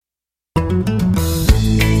I'm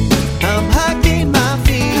hiking my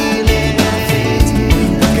feelings,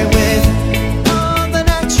 working with all the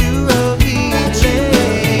natural healing.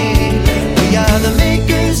 We are the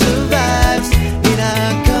makers of vibes in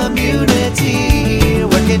our community,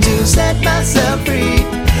 working to set myself free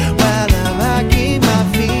while I'm hiking my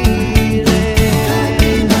feelings.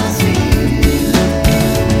 Hiking my feelings.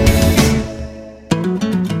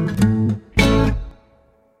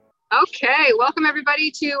 Okay, welcome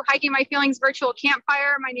everybody to Hiking My Feelings Virtual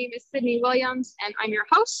Campfire. My name is Sydney Williams and I'm your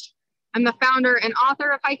host. I'm the founder and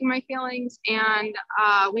author of Hiking My Feelings, and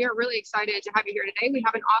we are really excited to have you here today. We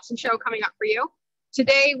have an awesome show coming up for you.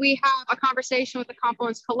 Today we have a conversation with the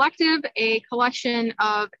Confluence Collective, a collection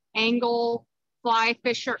of anglers and fly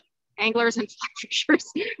fishers. I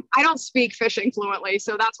don't speak fishing fluently,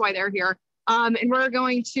 so that's why they're here. And we're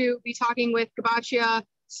going to be talking with Gabachia,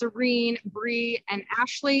 Serene, Bree, and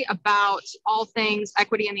Ashley about all things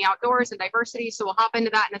equity in the outdoors and diversity. So we'll hop into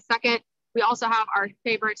that in a second. We also have our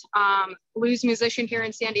favorite blues musician here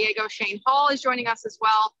in San Diego, Shane Hall, is joining us as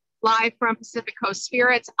well, live from Pacific Coast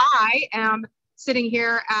Spirits. I am sitting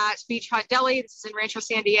here at Beach Hut Deli. This is in Rancho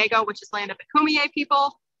San Diego, which is land of the Kumeyaay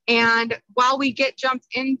people. And while we get jumped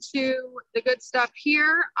into the good stuff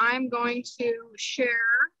here, I'm going to share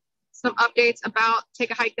some updates about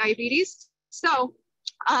Take a Hike Diabetes. So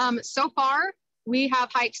far, we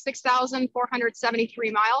have hiked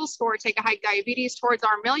 6,473 miles for Take a Hike Diabetes towards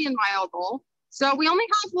our 1,000,000-mile goal. So we only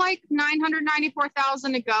have like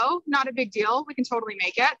 994,000 to go. Not a big deal. We can totally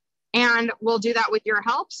make it. And we'll do that with your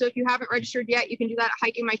help. So if you haven't registered yet, you can do that at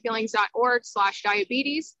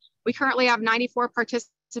hikingmyfeelings.org/diabetes. We currently have 94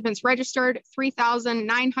 participants registered,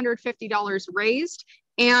 $3,950 raised.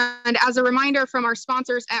 And as a reminder from our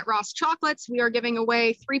sponsors at Ross Chocolates, we are giving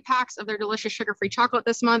away 3 packs of their delicious sugar-free chocolate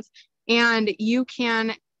this month. And you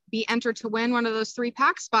can be entered to win one of those 3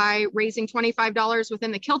 packs by raising $25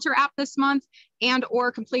 within the Kilter app this month and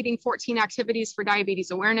or completing 14 activities for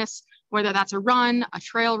diabetes awareness, whether that's a run, a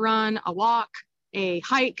trail run, a walk, a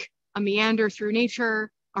hike, a meander through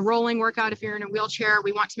nature, a rolling workout if you're in a wheelchair.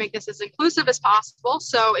 We want to make this as inclusive as possible.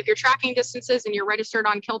 So if you're tracking distances and you're registered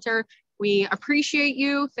on Kilter, we appreciate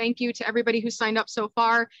you. Thank you to everybody who signed up so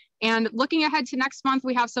far. And looking ahead to next month,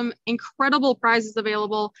 we have some incredible prizes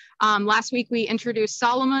available. Last week, we introduced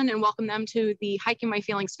Solomon and welcomed them to the Hiking My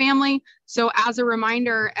Feelings family. So as a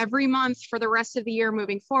reminder, every month for the rest of the year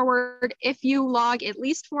moving forward, if you log at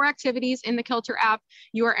least 4 activities in the Kilter app,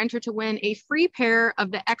 you are entered to win a free pair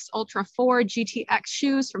of the X Ultra 4 GTX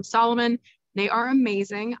shoes from Solomon. They are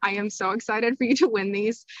amazing. I am so excited for you to win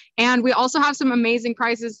these. And we also have some amazing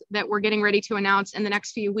prizes that we're getting ready to announce in the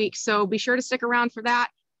next few weeks. So be sure to stick around for that.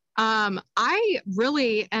 I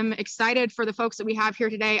really am excited for the folks that we have here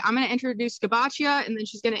today. I'm going to introduce Gabachia, and then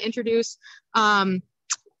she's going to introduce all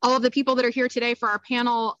of the people that are here today for our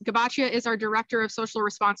panel. Gabachia is our Director of Social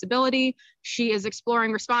Responsibility. She is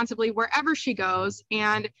exploring responsibly wherever she goes.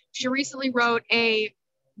 And she recently wrote a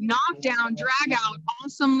knockdown, drag out,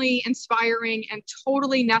 awesomely inspiring and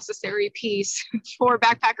totally necessary piece for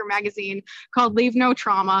Backpacker Magazine called Leave No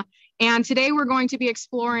Trauma. And today we're going to be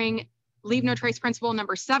exploring Leave No Trace principle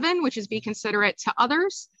number 7, which is be considerate to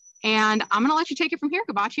others. And I'm going to let you take it from here,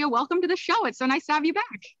 Gabachia. Welcome to the show. It's so nice to have you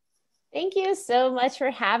back. Thank you so much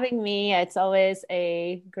for having me. It's always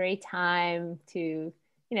a great time to,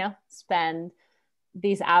 spend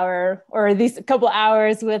these couple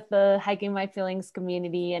hours with the Hiking My Feelings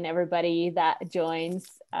community and everybody that joins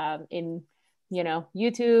in,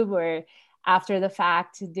 YouTube or after the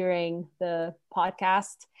fact during the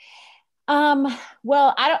podcast.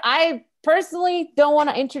 Well, I personally don't want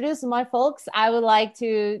to introduce my folks. I would like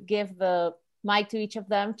to give the mic to each of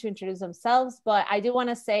them to introduce themselves. But I do want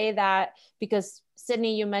to say that because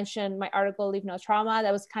Sydney, you mentioned my article, Leave No Trauma,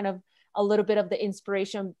 that was kind of a little bit of the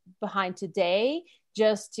inspiration behind today,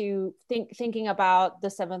 just to thinking about the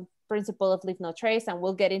 7th principle of Leave No Trace. And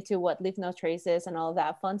we'll get into what Leave No Trace is and all of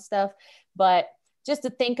that fun stuff. But just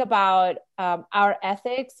to think about our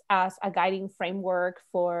ethics as a guiding framework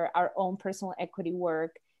for our own personal equity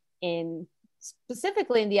work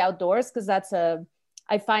specifically in the outdoors, because I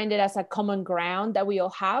find it as a common ground that we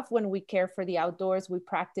all have when we care for the outdoors. We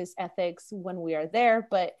practice ethics when we are there,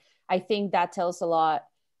 but I think that tells a lot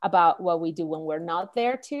about what we do when we're not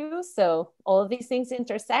there too. So all of these things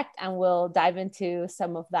intersect, and we'll dive into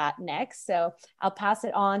some of that next. So I'll pass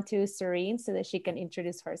it on to Serene so that she can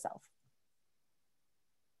introduce herself.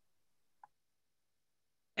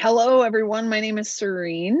 Hello, everyone. My name is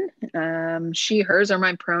Serene. She, hers are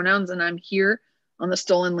my pronouns, and I'm here on the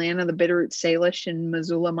stolen land of the Bitterroot Salish in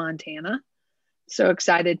Missoula, Montana. So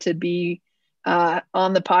excited to be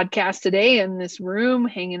on the podcast today in this room,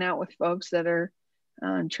 hanging out with folks that are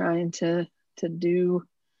trying to do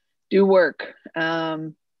work.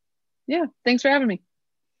 Yeah, thanks for having me.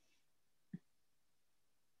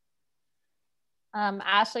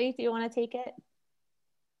 Ashley, do you want to take it?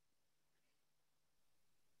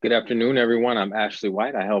 Good afternoon, everyone. I'm Ashley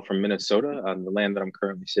White. I hail from Minnesota. The land that I'm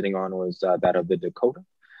currently sitting on was that of the Dakota.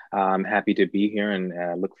 I'm happy to be here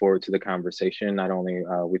and look forward to the conversation, not only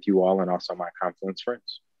with you all and also my Confluence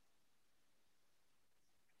friends.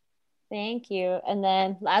 Thank you. And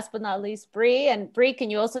then last but not least, Bree. And Bree, can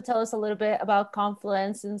you also tell us a little bit about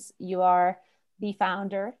Confluence since you are the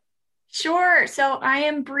founder? Sure. So I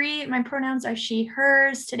am Bree. My pronouns are she,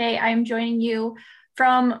 hers. Today I am joining you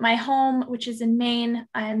from my home, which is in Maine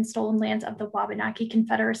and stolen lands of the Wabanaki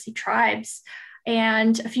Confederacy tribes.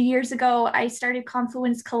 And a few years ago, I started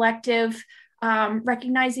Confluence Collective,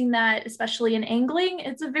 recognizing that, especially in angling,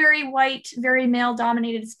 it's a very white, very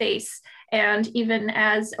male-dominated space. And even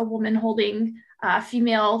as a woman holding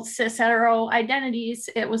female cis hetero identities,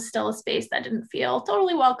 it was still a space that didn't feel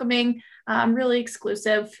totally welcoming, really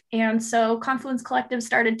exclusive. And so Confluence Collective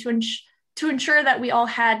started to ensure that we all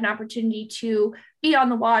had an opportunity to be on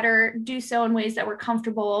the water, do so in ways that were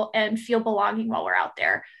comfortable and feel belonging while we're out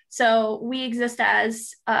there. So we exist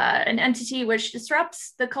as an entity which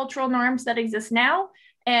disrupts the cultural norms that exist now.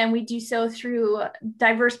 And we do so through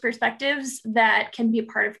diverse perspectives that can be a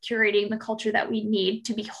part of curating the culture that we need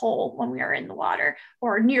to be whole when we are in the water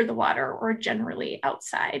or near the water or generally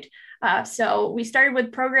outside. So we started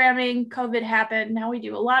with programming, COVID happened. Now we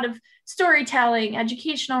do a lot of storytelling,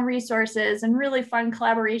 educational resources, and really fun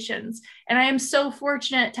collaborations. And I am so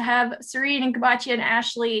fortunate to have Serene and Kabachi and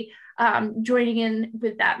Ashley joining in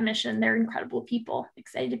with that mission. They're incredible people.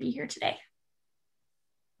 Excited to be here today.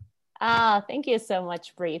 Thank you so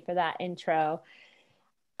much, Bree, for that intro.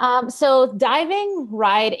 So diving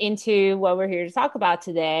right into what we're here to talk about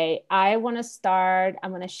today, I'm going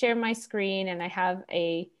to share my screen, and I have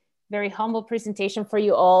a very humble presentation for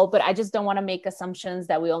you all, but I just don't want to make assumptions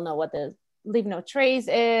that we all know what the Leave No Trace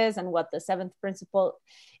is and what the 7th principle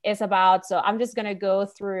is about. So I'm just going to go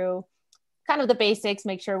through kind of the basics,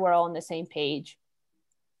 make sure we're all on the same page.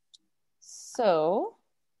 So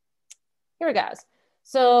here we go.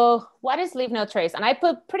 So what is Leave No Trace? And I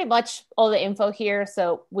put pretty much all the info here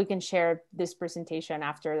so we can share this presentation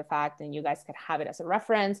after the fact and you guys can have it as a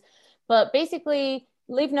reference. But basically,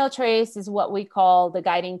 Leave No Trace is what we call the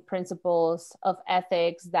guiding principles of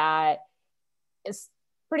ethics that is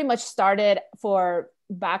pretty much started for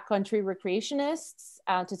backcountry recreationists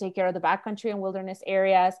to take care of the backcountry and wilderness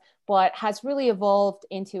areas, but has really evolved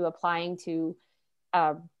into applying to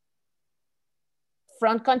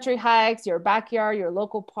front country hikes, your backyard, your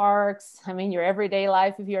local parks, I mean, your everyday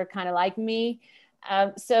life if you're kind of like me.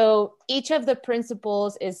 So each of the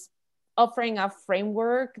principles is offering a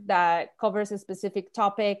framework that covers a specific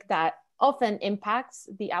topic that often impacts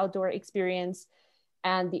the outdoor experience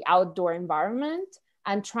and the outdoor environment,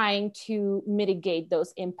 and trying to mitigate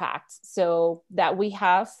those impacts so that we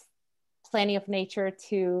have plenty of nature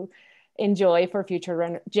to enjoy for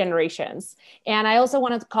future generations. And I also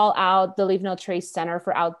wanted to call out the Leave No Trace Center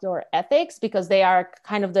for Outdoor Ethics, because they are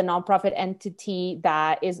kind of the nonprofit entity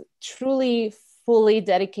that is truly fully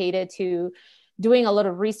dedicated to doing a lot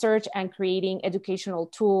of research and creating educational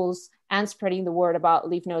tools and spreading the word about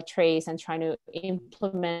Leave No Trace and trying to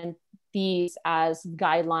implement these as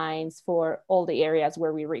guidelines for all the areas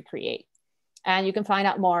where we recreate. And you can find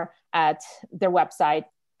out more at their website,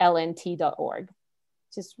 lnt.org.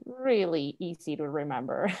 Just really easy to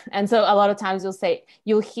remember. And so a lot of times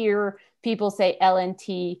you'll hear people say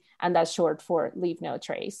LNT, and that's short for Leave No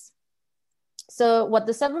Trace. So what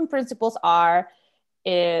the 7 principles are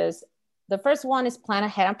is, the first one is plan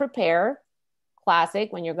ahead and prepare.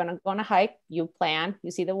 Classic, when you're going to go on a hike, you plan,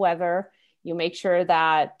 you see the weather, you make sure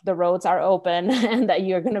that the roads are open and that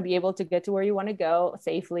you're going to be able to get to where you want to go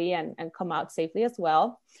safely and come out safely as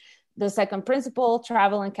well. The second principle,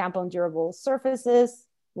 travel and camp on durable surfaces.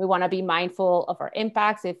 We want to be mindful of our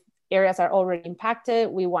impacts. If areas are already impacted,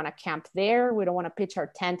 we want to camp there. We don't want to pitch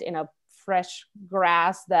our tent in a fresh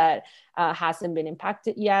grass that hasn't been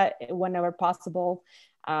impacted yet, whenever possible.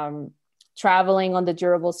 Traveling on the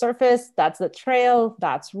durable surface, that's the trail,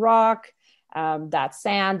 that's rock, that's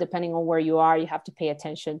sand. Depending on where you are, you have to pay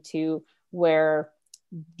attention to where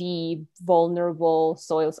the vulnerable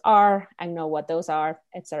soils are and know what those are,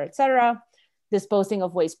 et cetera, et cetera. Disposing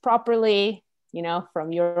of waste properly,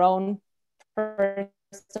 from your own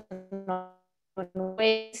personal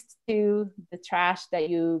waste to the trash that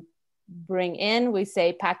you bring in. We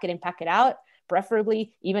say pack it in, pack it out.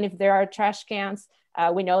 preferably, even if there are trash cans.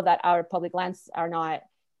 We know that our public lands are not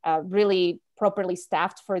really properly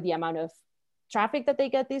staffed for the amount of traffic that they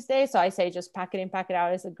get these days. So I say just pack it in, pack it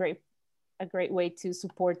out is a great way to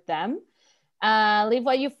support them. Leave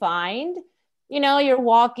what you find. You're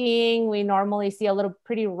walking, we normally see a little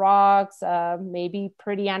pretty rocks, maybe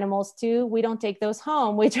pretty animals too. We don't take those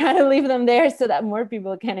home. We try to leave them there so that more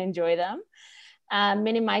people can enjoy them.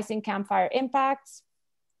 Minimizing campfire impacts,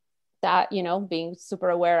 that, being super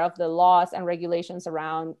aware of the laws and regulations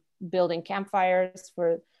around building campfires.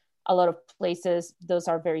 For a lot of places, those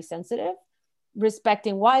are very sensitive.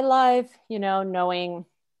 Respecting wildlife, knowing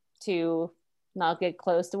to not get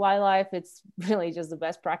close to wildlife. It's really just the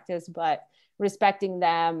best practice, but respecting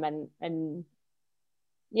them and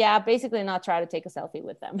yeah, basically not try to take a selfie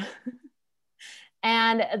with them.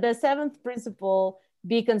 And the seventh principle,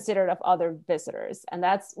 be considerate of other visitors. And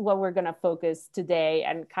that's what we're going to focus today,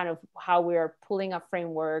 and kind of how we're pulling a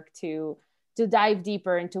framework to dive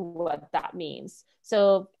deeper into what that means.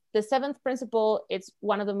 So the seventh principle, it's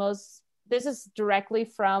one of the most, this is directly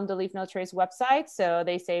from the Leave No Trace website. So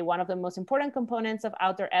they say one of the most important components of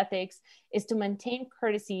outdoor ethics is to maintain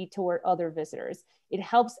courtesy toward other visitors. It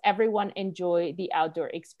helps everyone enjoy the outdoor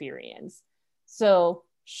experience. So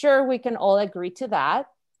sure, we can all agree to that.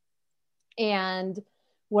 And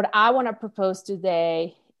what I want to propose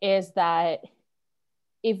today is that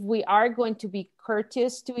if we are going to be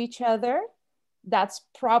courteous to each other, that's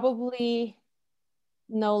probably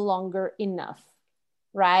no longer enough.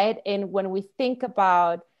 Right? And when we think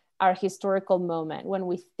about our historical moment, when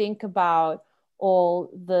we think about all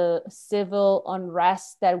the civil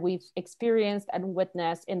unrest that we've experienced and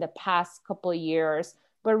witnessed in the past couple of years,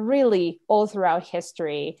 but really all throughout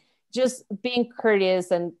history, just being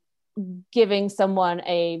courteous and giving someone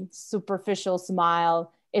a superficial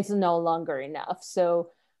smile is no longer enough. So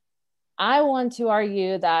I want to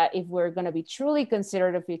argue that if we're going to be truly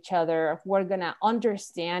considerate of each other, we're going to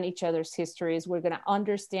understand each other's histories, we're going to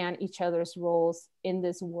understand each other's roles in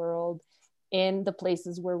this world, in the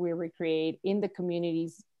places where we recreate, in the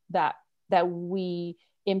communities that we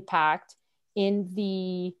impact, in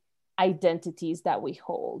the identities that we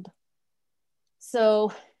hold.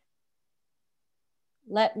 So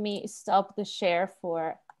let me stop the share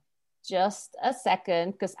for just a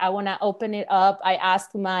second, because I want to open it up. I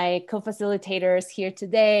asked my co-facilitators here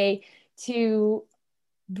today to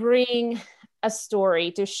bring a story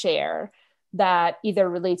to share that either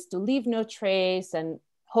relates to Leave No Trace, and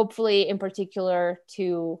hopefully in particular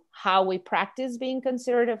to how we practice being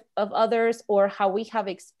considerate of others, or how we have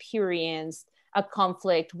experienced a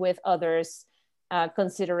conflict with others'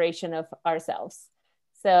 consideration of ourselves.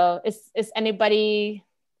 So is anybody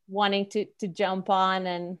wanting to jump on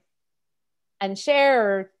and share,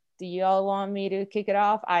 or do you all want me to kick it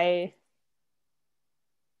off?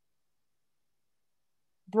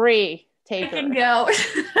 Bree, take it. I can go.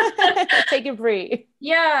 Take it, Bree.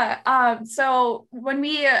 Yeah. So when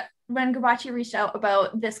Gabachi reached out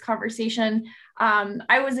about this conversation,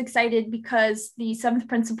 I was excited because the seventh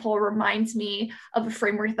principle reminds me of a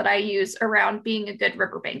framework that I use around being a good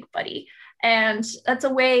riverbank buddy. And that's a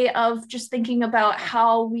way of just thinking about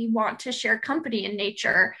how we want to share company in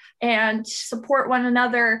nature and support one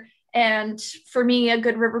another. And for me, a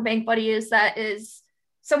good riverbank buddy is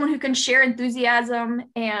someone who can share enthusiasm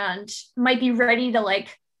and might be ready to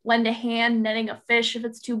lend a hand netting a fish if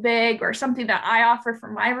it's too big, or something that I offer for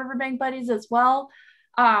my riverbank buddies as well.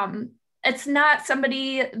 It's not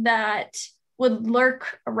somebody that would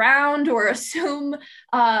lurk around or assume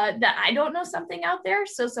that I don't know something out there.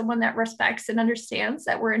 So someone that respects and understands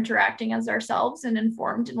that we're interacting as ourselves and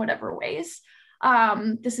informed in whatever ways.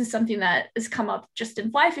 This is something that has come up just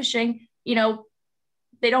in fly fishing.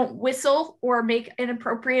 They don't whistle or make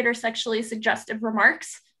inappropriate or sexually suggestive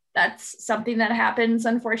remarks. That's something that happens,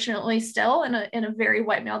 unfortunately, still in a very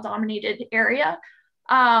white male dominated area.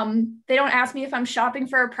 They don't ask me if I'm shopping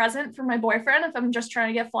for a present for my boyfriend, if I'm just trying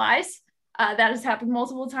to get flies. That has happened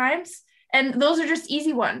multiple times. And those are just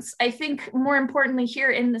easy ones. I think more importantly here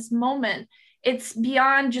in this moment, it's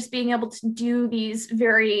beyond just being able to do these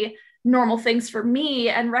very normal things for me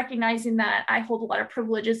and recognizing that I hold a lot of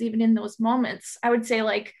privileges even in those moments. I would say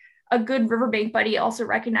a good riverbank buddy also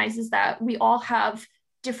recognizes that we all have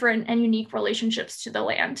different and unique relationships to the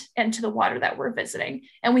land and to the water that we're visiting.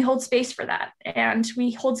 And we hold space for that. And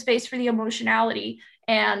we hold space for the emotionality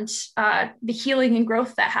and the healing and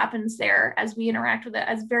growth that happens there as we interact with it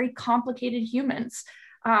as very complicated humans.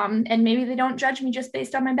 And maybe they don't judge me just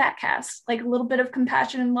based on my back cast, a little bit of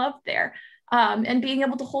compassion and love there. And being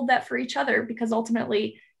able to hold that for each other, because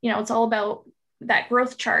ultimately, it's all about that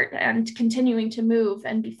growth chart and continuing to move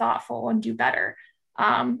and be thoughtful and do better.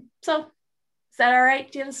 So is that all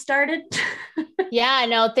right to get us started? Yeah,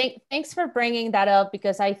 no, thanks for bringing that up,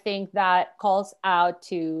 because I think that calls out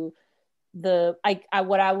to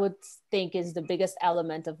what I would think is the biggest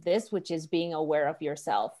element of this, which is being aware of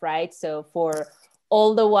yourself, right? So for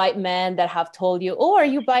all the white men that have told you, oh, are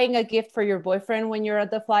you buying a gift for your boyfriend when you're at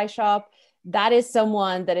the fly shop? That is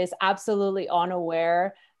someone that is absolutely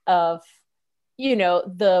unaware of,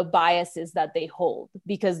 the biases that they hold,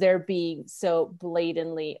 because they're being so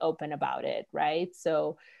blatantly open about it, right?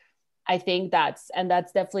 So I think that's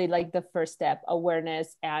definitely like the first step,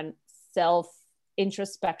 awareness and self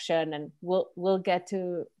introspection, and we'll get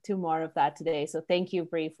to more of that today. So thank you,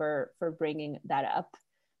 Bree, for bringing that up.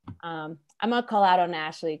 I'm gonna call out on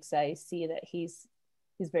Ashley because I see that he's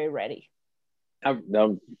very ready.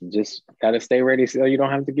 I'm just gotta stay ready so you don't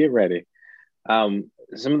have to get ready.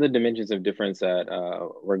 Some of the dimensions of difference that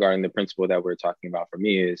regarding the principle that we're talking about for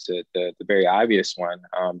me is the very obvious one,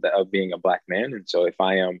 of being a Black man. And so if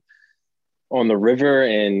I am on the river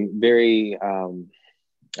and very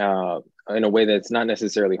in a way that's not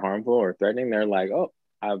necessarily harmful or threatening, they're like, oh,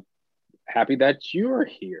 I'm happy that you're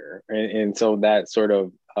here. And so that sort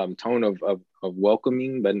of tone of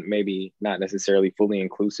welcoming, but maybe not necessarily fully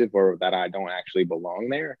inclusive, or that I don't actually belong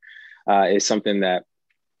there, is something that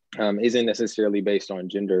isn't necessarily based on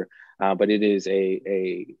gender, but it is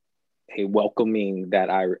a welcoming that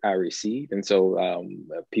I receive. And so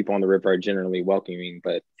people on the river are generally welcoming,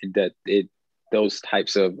 but those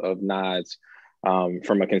types of nods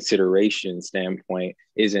from a consideration standpoint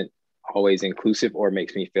isn't always inclusive or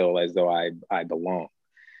makes me feel as though I belong.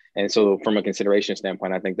 And so from a consideration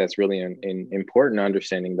standpoint, I think that's really important,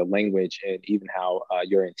 understanding the language and even how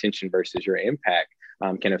your intention versus your impact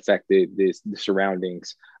can affect the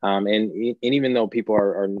surroundings. And even though people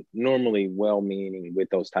are normally well-meaning with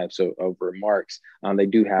those types of remarks, they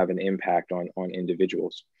do have an impact on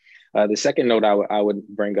individuals. The second note I would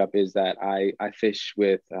bring up is that I fish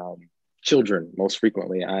with children most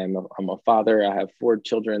frequently. I'm a father. I have 4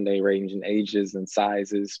 children. They range in ages and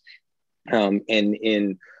sizes. And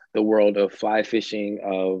in the world of fly fishing,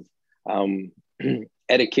 of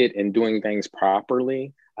etiquette and doing things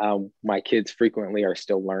properly, my kids frequently are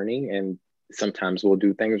still learning, and sometimes will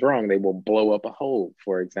do things wrong. They will blow up a hole,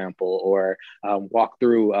 for example, or walk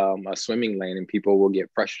through a swimming lane, and people will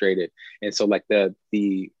get frustrated. And so like the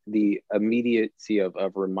immediacy of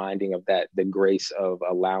reminding of that, the grace of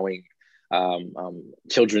allowing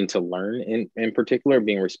children to learn, in particular,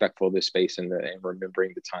 being respectful of the space and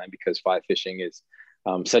remembering the time, because fly fishing is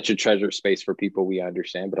such a treasure space for people we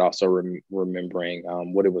understand, but also remembering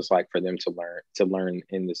what it was like for them to learn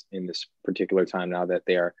in this particular time, now that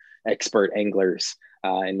they are expert anglers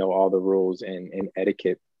and know all the rules and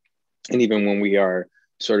etiquette. And even when we are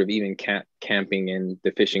sort of even camping in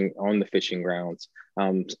on the fishing grounds,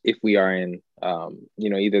 if we are in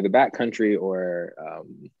either the backcountry or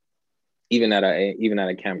even at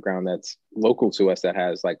a campground that's local to us that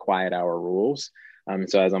has like quiet hour rules.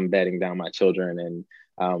 So as I'm bedding down my children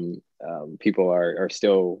and people are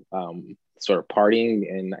still sort of partying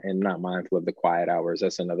and not mindful of the quiet hours,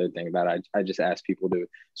 that's another thing that I just ask people to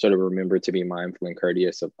sort of remember to be mindful and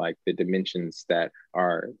courteous of, like the dimensions that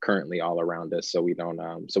are currently all around us, so we don't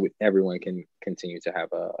everyone can continue to have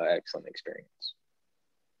an excellent experience.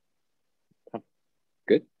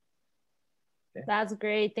 Good. Yeah. That's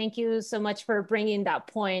great. Thank you so much for bringing that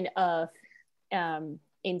point of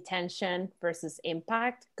intention versus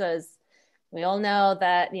impact, because we all know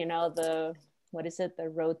that the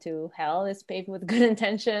road to hell is paved with good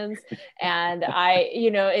intentions. And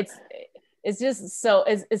it's just so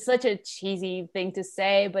it's such a cheesy thing to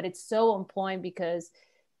say, but it's so on point, because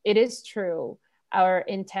it is true. Our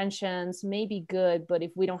intentions may be good, but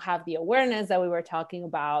if we don't have the awareness that we were talking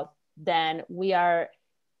about, then we are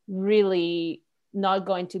really not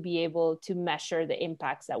going to be able to measure the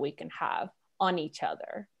impacts that we can have on each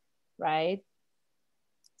other, right?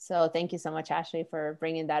 So thank you so much, Ashley, for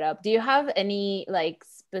bringing that up. Do you have any like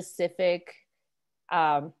specific,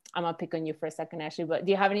 I'm gonna pick on you for a second, Ashley, but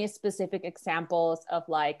do you have any specific examples of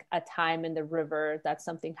like a time in the river that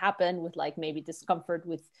something happened with like maybe discomfort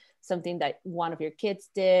with something that one of your kids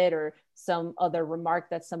did, or some other remark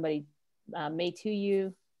that somebody made to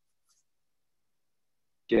you?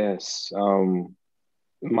 Yes.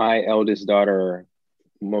 My eldest daughter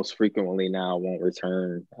most frequently now won't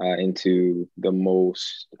return into the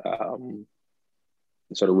most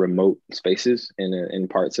sort of remote spaces in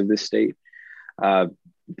parts of this state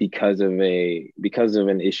because of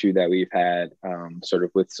an issue that we've had sort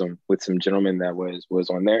of with some gentlemen that was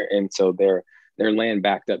on there. And so their land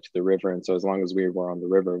backed up to the river. And so as long as we were on the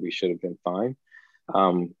river, we should have been fine.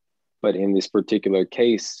 But in this particular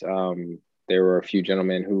case, there were a few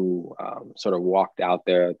gentlemen who sort of walked out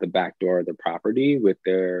the back door of the property with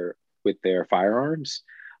their firearms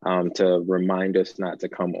to remind us not to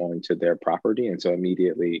come onto their property. And so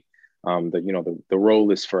immediately, the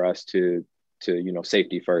role is for us to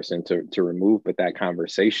safety first and to remove. But that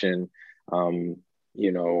conversation,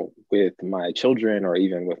 with my children or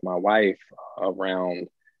even with my wife around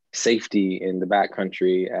safety in the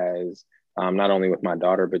backcountry as not only with my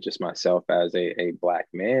daughter, but just myself as a Black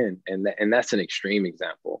man. And that's an extreme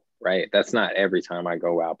example, right? That's not every time I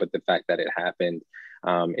go out, but the fact that it happened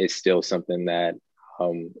is still something that,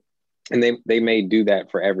 and they may do that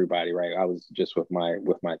for everybody, right? I was just with my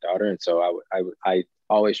daughter. And so I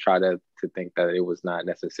always try to think that it was not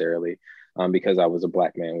necessarily because I was a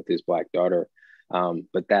Black man with his Black daughter.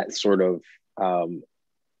 But that sort of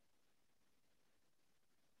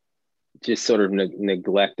just sort of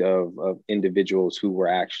neglect of individuals who were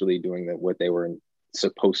actually doing what they were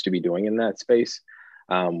supposed to be doing in that space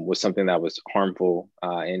was something that was harmful.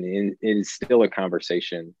 And it is still a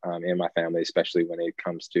conversation in my family, especially when it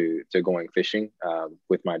comes to going fishing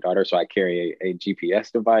with my daughter. So I carry a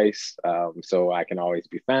GPS device so I can always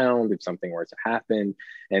be found if something were to happen.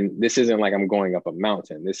 And this isn't like I'm going up a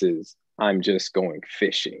mountain. I'm just going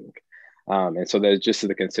fishing. And so there's just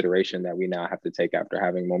the consideration that we now have to take after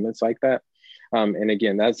having moments like that. And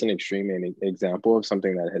again, that's an extreme example of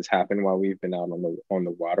something that has happened while we've been out on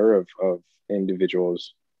the water of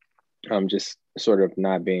individuals just sort of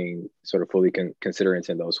not being sort of fully considerate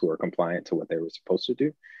in those who are compliant to what they were supposed to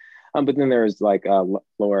do. But then there's like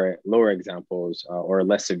lower examples or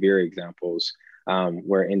less severe examples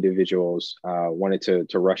where individuals wanted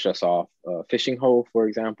to rush us off a fishing hole, for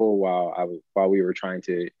example, while we were trying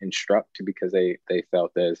to instruct because they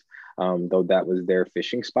felt as though that was their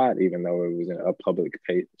fishing spot, even though it was a public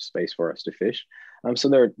space for us to fish. So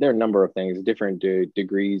there are a number of things, different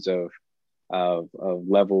degrees of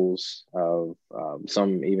levels of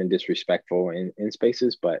some even disrespectful in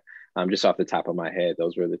spaces, but just off the top of my head,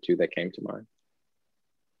 those were the two that came to mind.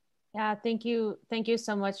 Yeah, thank you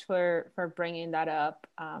so much for bringing that up.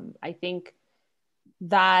 I think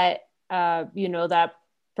that that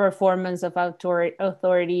performance of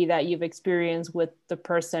authority that you've experienced with the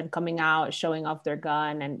person coming out showing off their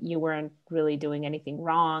gun and you weren't really doing anything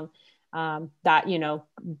wrong, that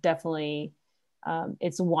definitely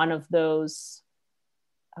it's one of those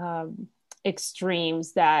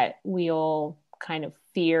extremes that we all kind of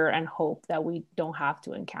fear and hope that we don't have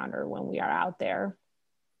to encounter when we are out there.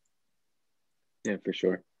 Yeah, for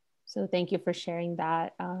sure. So thank you for sharing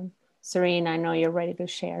that. Serene, I know you're ready to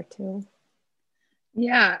share too.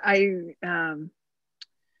 Yeah, I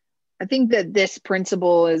think that this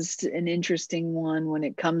principle is an interesting one when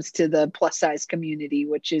it comes to the plus size community,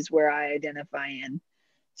 which is where I identify in.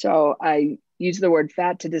 So I use the word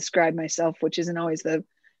fat to describe myself, which isn't always the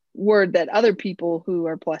word that other people who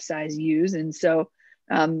are plus size use. And so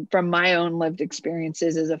from my own lived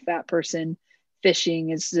experiences as a fat person, fishing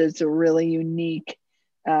is a really unique,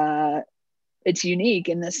 it's unique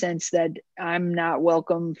in the sense that I'm not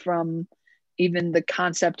welcome from even the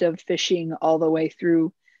concept of fishing all the way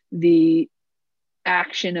through the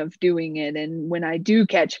action of doing it. And when I do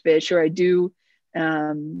catch fish or I do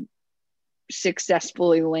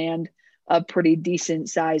successfully land a pretty decent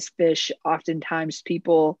sized fish, oftentimes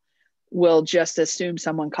people will just assume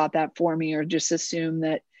someone caught that for me or just assume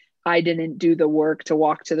that I didn't do the work to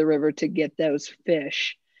walk to the river to get those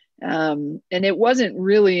fish. And it wasn't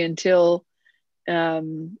really until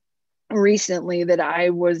recently that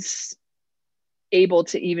I was able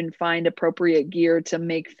to even find appropriate gear to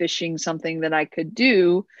make fishing something that I could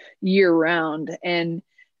do year round. And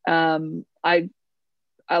I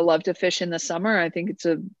love to fish in the summer. I think it's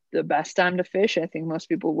the best time to fish. I think most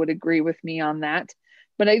people would agree with me on that.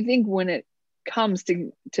 But I think when it comes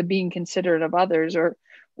to being considerate of others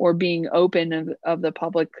or being open of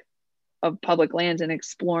public lands and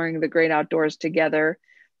exploring the great outdoors together,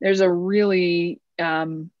 there's a really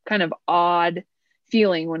kind of odd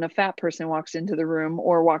feeling when a fat person walks into the room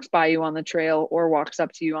or walks by you on the trail or walks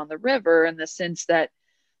up to you on the river, in the sense that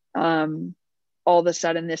all of a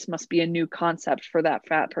sudden this must be a new concept for that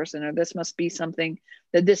fat person, or this must be something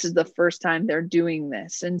that this is the first time they're doing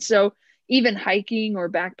this. And so even hiking or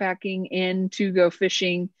backpacking in to go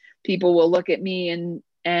fishing, people will look at me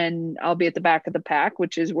and I'll be at the back of the pack,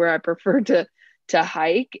 which is where I prefer to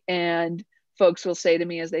hike. And folks will say to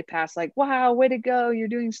me as they pass, like, wow, way to go. You're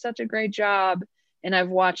doing such a great job. And I've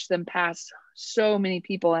watched them pass so many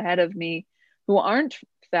people ahead of me who aren't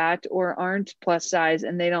fat or aren't plus size,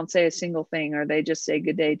 and they don't say a single thing, or they just say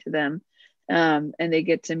good day to them. And they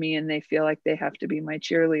get to me and they feel like they have to be my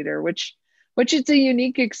cheerleader, which it's a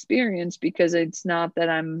unique experience, because it's not that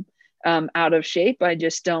I'm out of shape. I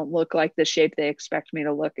just don't look like the shape they expect me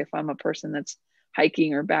to look if I'm a person that's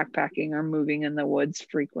hiking or backpacking or moving in the woods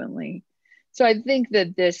frequently. So I think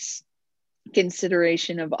that this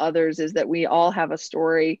consideration of others is that we all have a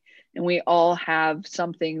story, and we all have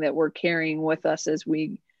something that we're carrying with us as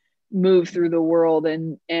we move through the world.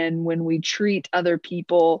 And when we treat other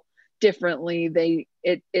people differently,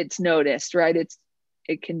 it's noticed, right?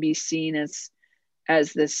 It can be seen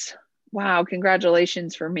as this, wow,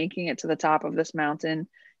 congratulations for making it to the top of this mountain,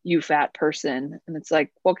 you fat person. And it's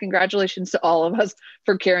like, well, congratulations to all of us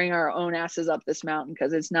for carrying our own asses up this mountain,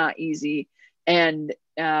 because it's not easy. And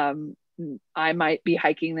I might be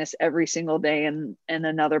hiking this every single day, and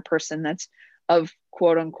another person that's of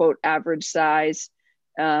quote unquote average size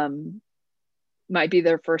might be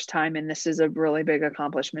their first time, and this is a really big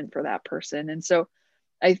accomplishment for that person. And so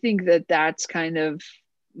I think that that's kind of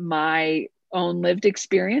my own lived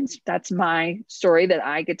experience. That's my story that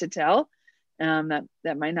I get to tell.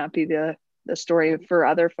 That might not be the story for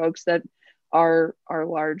other folks that are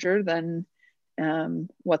larger than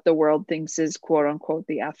what the world thinks is quote unquote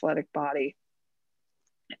the athletic body.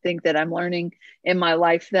 I think that I'm learning in my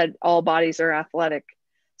life that all bodies are athletic.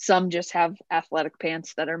 Some just have athletic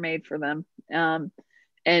pants that are made for them.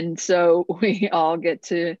 And so we all get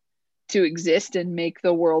to exist and make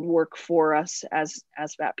the world work for us as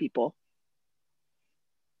fat people.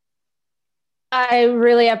 I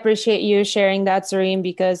really appreciate you sharing that, Zareen,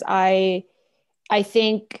 because I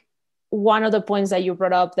think one of the points that you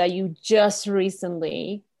brought up, that you just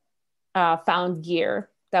recently found gear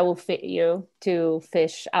that will fit you to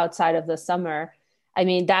fish outside of the summer. I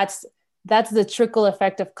mean, that's the trickle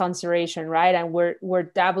effect of consideration, right? And we're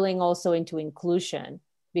dabbling also into inclusion,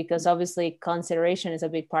 because obviously consideration is a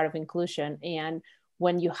big part of inclusion. And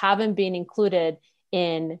when you haven't been included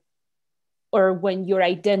in, or when your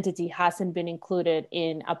identity hasn't been included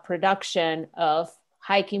in a production of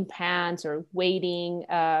hiking pants or wading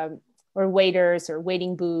or waders or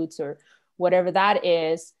wading boots or whatever that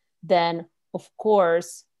is, then of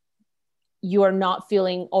course you are not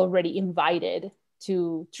feeling already invited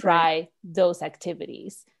to try those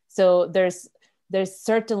activities. So there's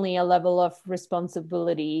certainly a level of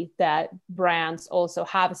responsibility that brands also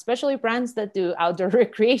have, especially brands that do outdoor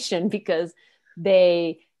recreation, because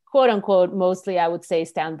they quote unquote, mostly I would say,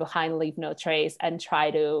 stand behind Leave No Trace and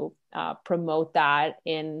try to promote that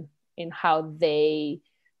in how they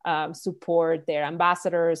support their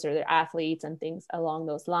ambassadors or their athletes and things along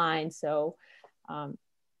those lines. So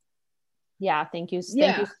thank you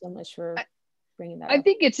so much for bringing that up. I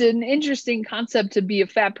think it's an interesting concept to be a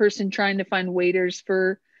fat person trying to find waders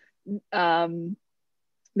for,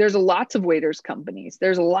 there's lots of waders companies.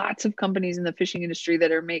 There's lots of companies in the fishing industry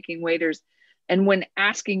that are making waders. And when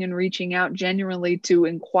asking and reaching out genuinely to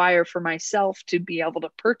inquire for myself to be able to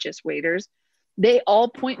purchase waders, they all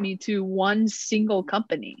point me to one single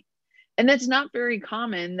company. And that's not very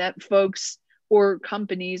common that folks or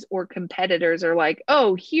companies or competitors are like,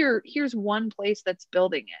 oh, here's one place that's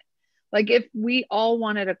building it. Like if we all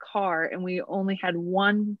wanted a car and we only had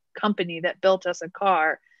one company that built us a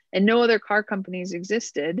car and no other car companies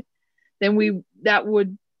existed, then that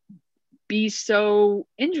would be so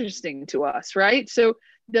interesting to us, right? So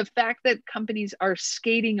the fact that companies are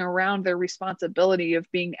skating around their responsibility of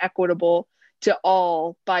being equitable to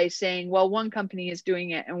all by saying, well, one company is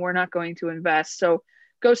doing it and we're not going to invest, so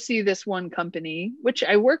go see this one company, which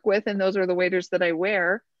I work with, and those are the waders that I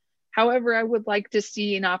wear. However, I would like to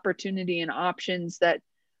see an opportunity and options that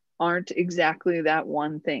aren't exactly that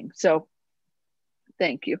one thing. So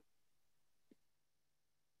thank you.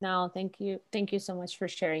 No, thank you. Thank you so much for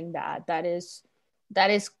sharing that. That is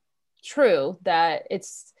true, that it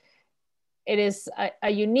is a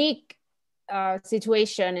unique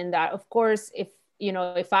situation in that, of course, if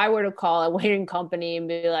I were to call a wading company and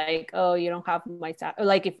be like, oh, you don't have my size,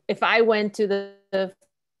 like if I went to the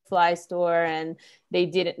fly store and they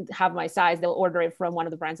didn't have my size, they'll order it from one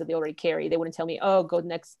of the brands that they already carry. They wouldn't tell me, oh, go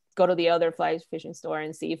to the other fly fishing store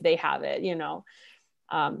and see if they have it,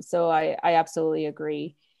 so I absolutely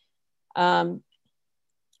agree.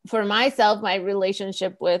 For myself, my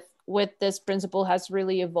relationship with this principle has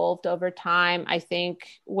really evolved over time. I think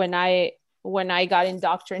when I got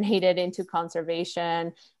indoctrinated into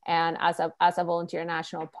conservation and as a volunteer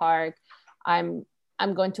national park, I'm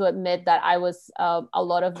I'm going to admit that I was a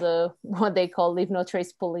lot of the what they call leave no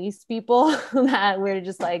trace police people that were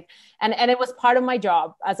just like, and it was part of my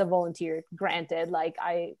job as a volunteer. Granted, like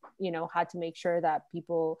I, had to make sure that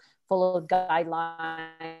people followed guidelines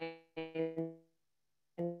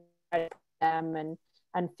and them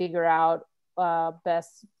and figure out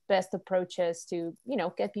best approaches to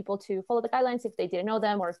get people to follow the guidelines if they didn't know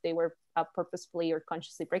them or if they were purposefully or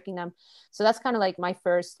consciously breaking them. So that's kind of like my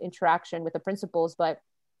first interaction with the principals. But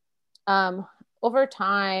over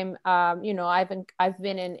time, I've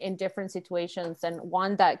been in different situations, and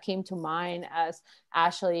one that came to mind as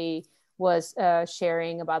Ashley was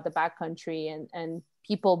sharing about the backcountry and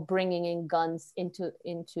people bringing in guns into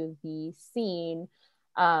the scene.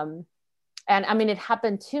 And I mean, it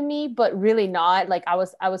happened to me, but really not. Like I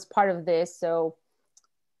was part of this. So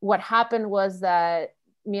what happened was that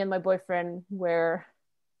me and my boyfriend were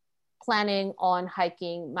planning on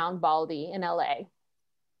hiking Mount Baldy in LA.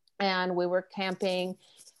 And we were camping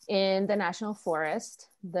in the National Forest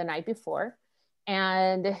the night before.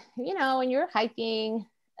 And, when you're hiking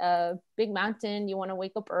a big mountain, you want to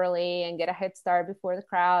wake up early and get a head start before the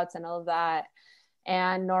crowds and all of that.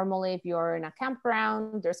 And normally if you're in a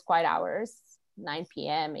campground, there's quiet hours, 9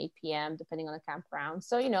 p.m., 8 p.m., depending on the campground.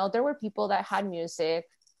 So, there were people that had music,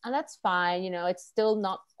 and that's fine. It's still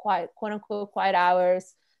not quite, quote unquote, quiet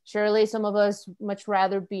hours. Surely some of us much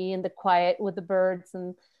rather be in the quiet with the birds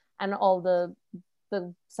and all the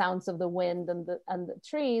sounds of the wind and the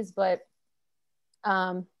trees. But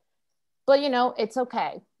it's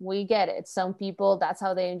okay. We get it. Some people, that's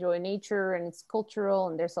how they enjoy nature, and it's cultural,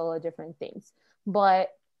 and there's a lot of different things. But,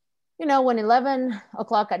 when 11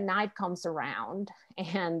 o'clock at night comes around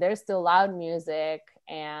and there's still loud music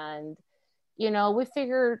and, we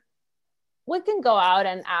figured we can go out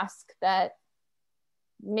and ask that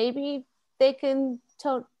maybe they can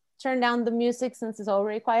turn down the music since it's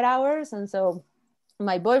already quiet hours. And so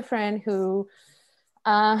my boyfriend, who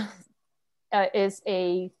is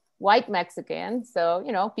a white Mexican. So,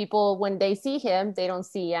 people, when they see him, they don't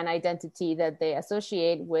see an identity that they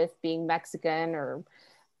associate with being Mexican or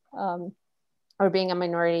being a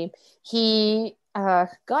minority. He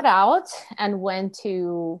got out and went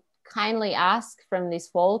to kindly ask from these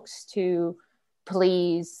folks to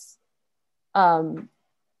please turn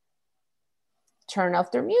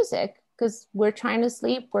off their music because we're trying to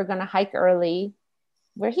sleep. We're going to hike early.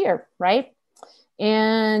 We're here, right?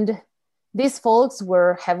 And these folks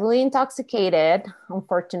were heavily intoxicated,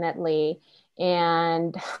 unfortunately.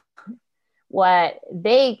 And what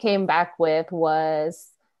they came back with was,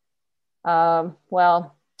 a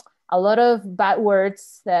lot of bad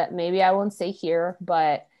words that maybe I won't say here,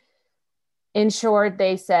 but in short,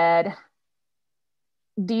 they said,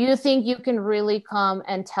 "Do you think you can really come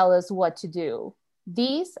and tell us what to do?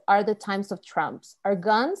 These are the times of Trumps. Our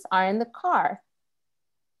guns are in the car.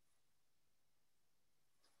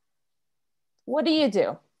 What do you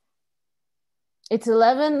do? It's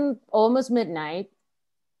 11, almost midnight.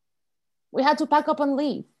 We had to pack up and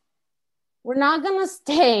leave. We're not going to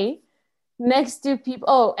stay next to people."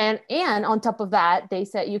 Oh, and on top of that, they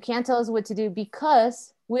said, "You can't tell us what to do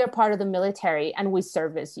because we are part of the military and we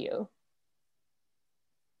service you."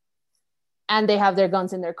 And they have their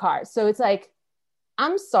guns in their cars. So it's like,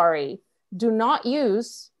 I'm sorry, do not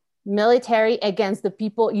use military against the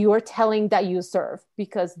people you're telling that you serve,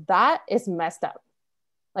 because that is messed up.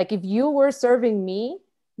 Like if you were serving me,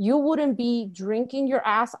 you wouldn't be drinking your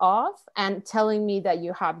ass off and telling me that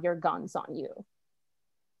you have your guns on you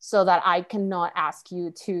so that I cannot ask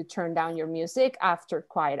you to turn down your music after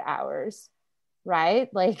quiet hours,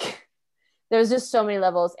 right? Like there's just so many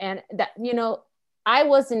levels. And that, I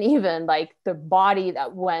wasn't even like the body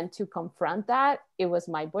that went to confront that. It was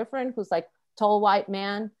my boyfriend, who's like tall white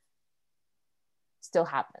man. Still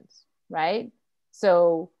happens, right?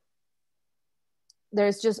 So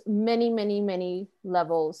there's just many, many, many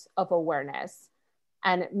levels of awareness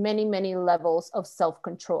and many, many levels of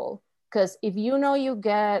self-control. Because if you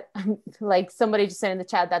get, like somebody just said in the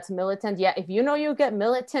chat, that's militant. Yeah, if you get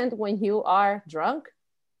militant when you are drunk,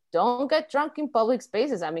 don't get drunk in public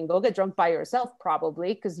spaces. I mean, go get drunk by yourself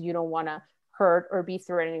probably, because you don't want to hurt or be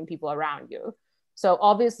threatening people around you. So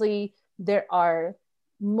obviously there are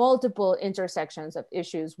multiple intersections of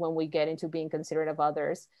issues when we get into being considerate of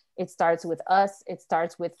others. It starts with us. It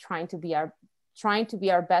starts with trying to be our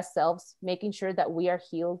best selves, making sure that we are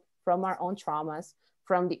healed from our own traumas,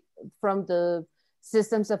 from the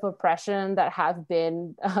systems of oppression that have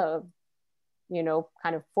been,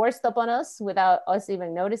 kind of forced upon us without us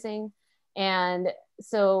even noticing. And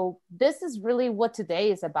so this is really what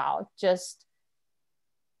today is about. Just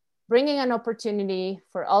bringing an opportunity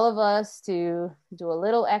for all of us to do a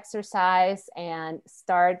little exercise and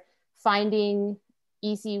start finding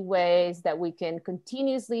easy ways that we can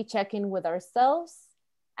continuously check in with ourselves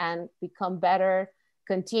and become better,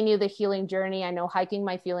 continue the healing journey. I know Hiking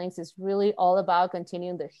My Feelings is really all about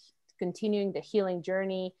continuing the healing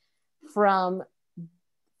journey from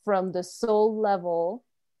the soul level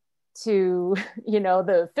to,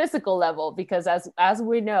 the physical level, because as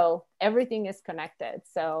we know, everything is connected.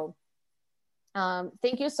 So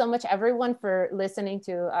thank you so much, everyone, for listening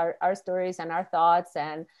to our stories and our thoughts.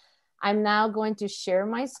 And I'm now going to share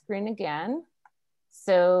my screen again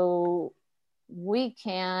so we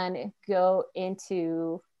can go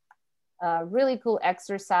into a really cool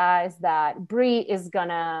exercise that Bree is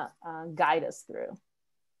gonna guide us through.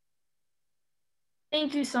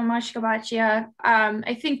 Thank you so much, Gabatia.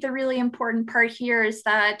 I think the really important part here is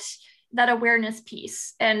that awareness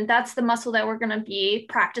piece, and that's the muscle that we're going to be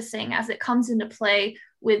practicing as it comes into play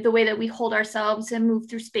with the way that we hold ourselves and move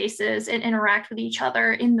through spaces and interact with each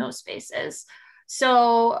other in those spaces.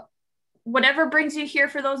 So whatever brings you here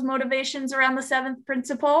for those motivations around the 7th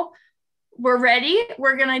principle, we're ready.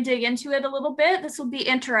 We're going to dig into it a little bit. This will be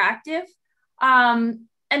interactive.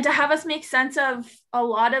 And to have us make sense of a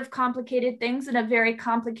lot of complicated things in a very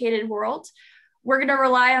complicated world, we're going to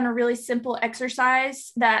rely on a really simple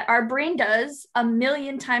exercise that our brain does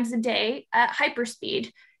 1,000,000 times a day at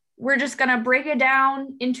hyperspeed. We're just going to break it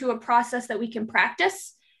down into a process that we can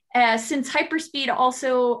practice. Since hyperspeed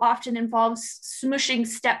also often involves smushing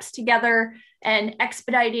steps together and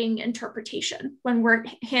expediting interpretation when we're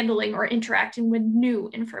handling or interacting with new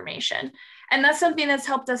information. And that's something that's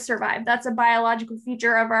helped us survive. That's a biological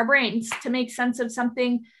feature of our brains, to make sense of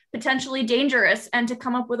something potentially dangerous and to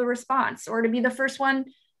come up with a response, or to be the first one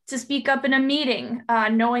to speak up in a meeting,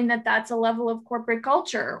 knowing that that's a level of corporate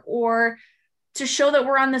culture, or to show that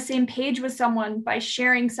we're on the same page with someone by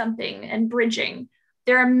sharing something and bridging.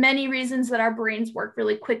 There are many reasons that our brains work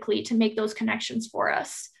really quickly to make those connections for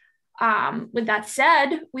us. With that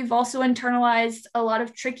said, we've also internalized a lot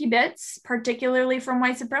of tricky bits, particularly from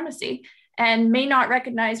white supremacy, and may not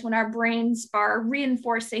recognize when our brains are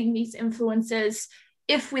reinforcing these influences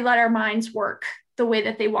if we let our minds work the way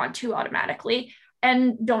that they want to automatically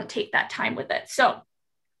and don't take that time with it. So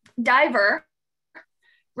diver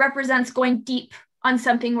represents going deep on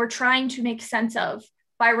something we're trying to make sense of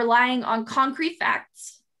by relying on concrete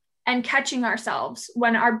facts and catching ourselves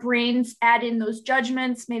when our brains add in those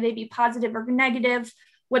judgments, may they be positive or negative,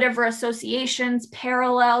 whatever associations,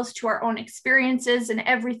 parallels to our own experiences, and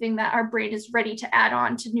everything that our brain is ready to add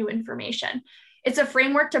on to new information. It's a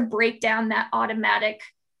framework to break down that automatic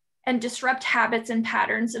and disrupt habits and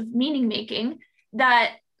patterns of meaning making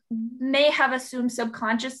that may have assumed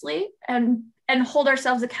subconsciously, and hold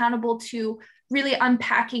ourselves accountable to really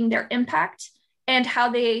unpacking their impact and how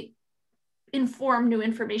they inform new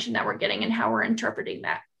information that we're getting and how we're interpreting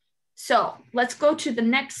that. So let's go to the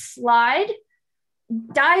next slide.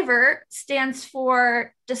 Diver stands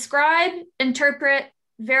for describe, interpret,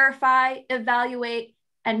 verify, evaluate,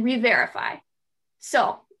 and re-verify.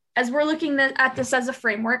 So as we're looking at this as a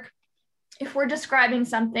framework, if we're describing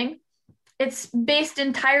something, it's based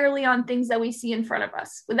entirely on things that we see in front of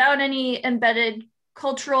us without any embedded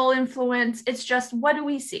cultural influence. It's just, what do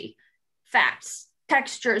we see? Facts,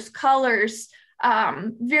 textures, colors,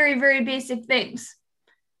 very, very basic things.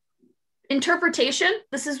 Interpretation,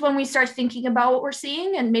 this is when we start thinking about what we're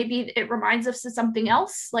seeing, and maybe it reminds us of something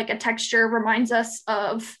else, like a texture reminds us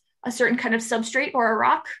of a certain kind of substrate or a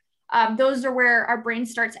rock. Those are where our brain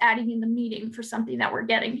starts adding in the meaning for something that we're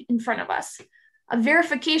getting in front of us. A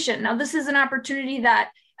verification, now this is an opportunity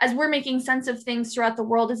that as we're making sense of things throughout the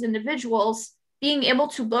world as individuals, being able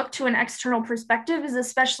to look to an external perspective is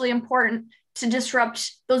especially important to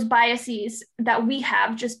disrupt those biases that we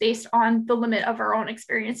have just based on the limit of our own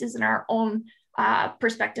experiences and our own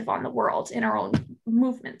perspective on the world and our own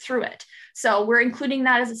movement through it. So we're including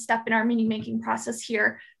that as a step in our meaning making process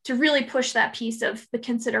here to really push that piece of the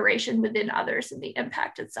consideration within others and the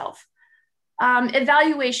impact itself.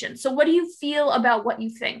 Evaluation. So what do you feel about what you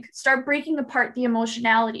think? Start breaking apart the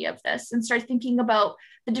emotionality of this and start thinking about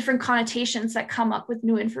the different connotations that come up with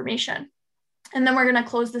new information. And then we're going to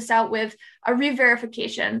close this out with a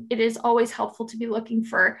re-verification. It is always helpful to be looking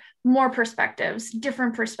for more perspectives,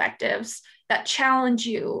 different perspectives that challenge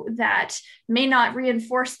you, that may not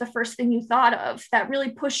reinforce the first thing you thought of, that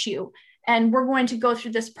really push you. And we're going to go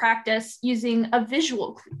through this practice using a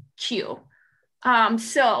visual cue.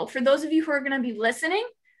 So for those of you who are going to be listening,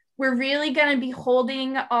 we're really going to be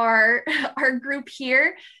holding our group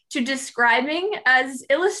here to describing as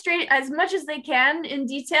much as they can in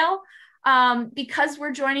detail Because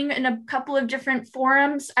we're joining in a couple of different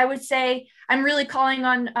forums, I would say I'm really calling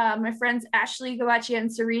on my friends Ashley, Gabachia,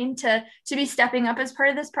 and Serene to be stepping up as part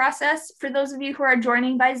of this process. For those of you who are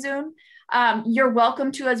joining by Zoom, you're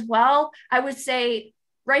welcome to as well. I would say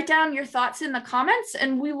write down your thoughts in the comments,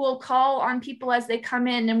 and we will call on people as they come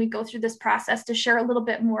in and we go through this process to share a little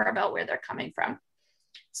bit more about where they're coming from.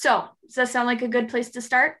 So does that sound like a good place to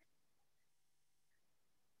start?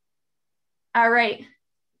 All right,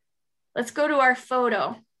 let's go to our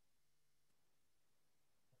photo.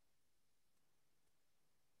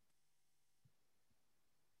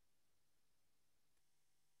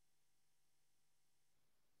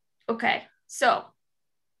 Okay, so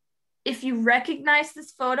if you recognize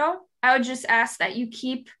this photo, I would just ask that you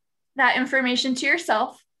keep that information to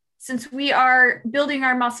yourself, since we are building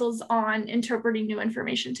our muscles on interpreting new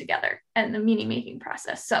information together and the meaning making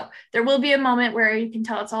process. So there will be a moment where you can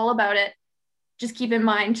tell us all about it. Just keep in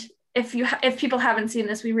mind, if people haven't seen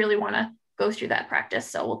this, we really want to go through that practice.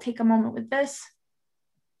 So we'll take a moment with this.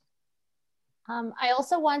 I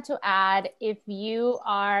also want to add, if you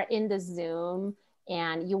are in the Zoom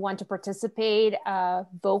and you want to participate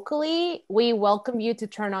vocally, we welcome you to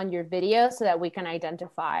turn on your video so that we can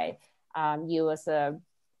identify you as a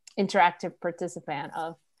interactive participant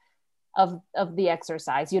of the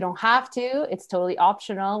exercise. You don't have to, it's totally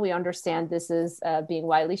optional. We understand this is being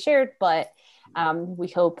widely shared, but we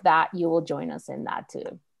hope that you will join us in that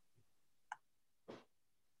too.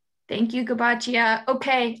 Thank you, Gabachia.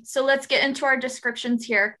 Okay, so let's get into our descriptions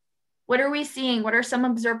here. What are we seeing? What are some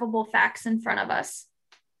observable facts in front of us?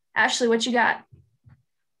 Ashley, what you got?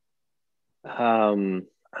 I'm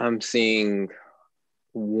seeing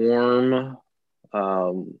warm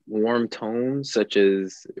tones such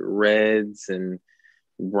as reds and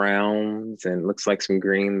browns, and looks like some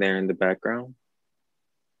green there in the background.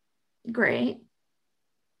 Great.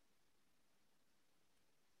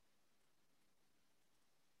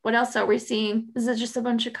 What else are we seeing? Is it just a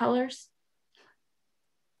bunch of colors?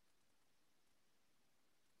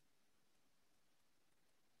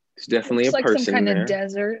 It's definitely a Looks like person some kind there. of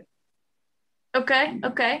desert. Okay,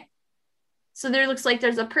 okay. So there looks like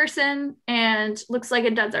there's a person and looks like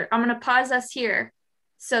a desert. I'm going to pause us here.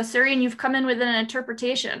 So Serene, you've come in with an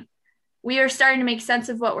interpretation. We are starting to make sense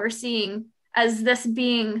of what we're seeing as this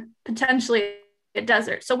being potentially a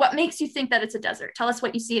desert. So what makes you think that it's a desert? Tell us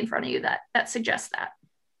what you see in front of you that suggests that.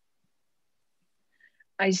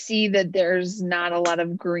 I see that there's not a lot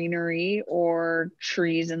of greenery or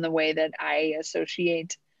trees in the way that I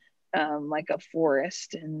associate like a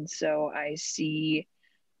forest. And so I see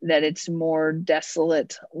that it's more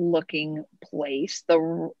desolate looking place.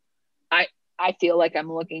 I feel like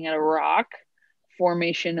I'm looking at a rock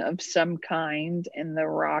formation of some kind, and the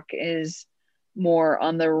rock is more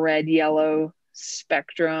on the red yellow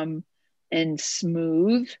spectrum and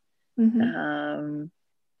smooth. Mm-hmm.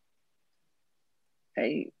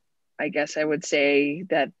 I guess I would say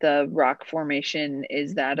that the rock formation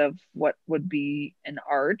is that of what would be an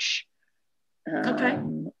arch, Okay.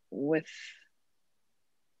 with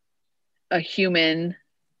a human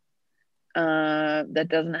that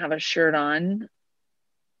doesn't have a shirt on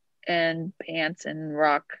and pants and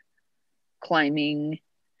rock climbing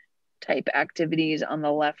type activities on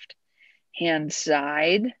the left hand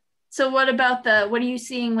side. So what are you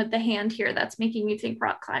seeing with the hand here that's making you think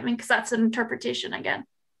rock climbing? Because that's an interpretation again.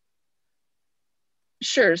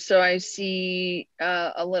 Sure. So I see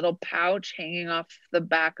a little pouch hanging off the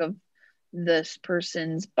back of this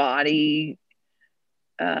person's body,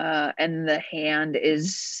 and the hand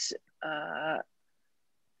is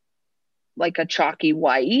like a chalky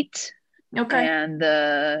white. Okay. And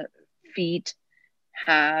the feet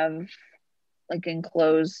have like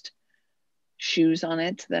enclosed shoes on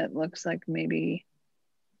it that looks like maybe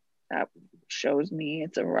that shows me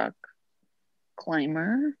it's a rock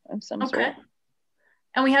climber of some sort.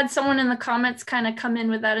 And we had someone in the comments kind of come in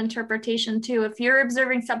with that interpretation too. If you're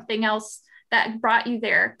observing something else that brought you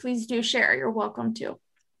there, please do share. You're welcome to.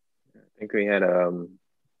 I think we had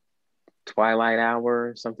twilight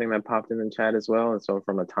hour, something that popped in the chat as well. And so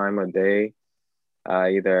from a time of day,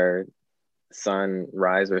 either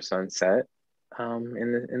sunrise or sunset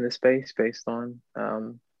in the space based on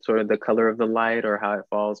sort of the color of the light or how it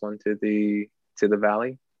falls onto the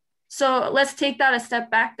valley. So let's take that a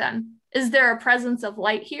step back then. Is there a presence of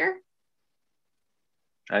light here?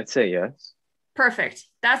 I'd say yes. Perfect.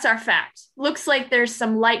 That's our fact. Looks like there's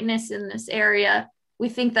some lightness in this area. We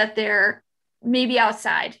think that they're maybe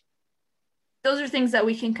outside. Those are things that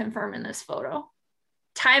we can confirm in this photo.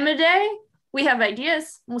 Time of day, we have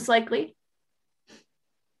ideas, most likely.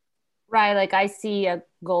 Right, like I see a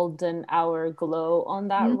golden hour glow on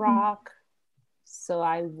that rock. So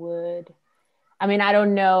I mean, I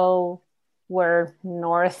don't know where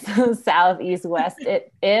north, south, east, west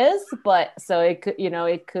it is, but so it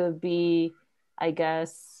could be, I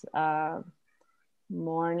guess,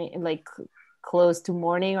 morning, like close to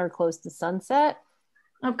morning or close to sunset.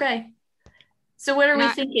 Okay. So what are we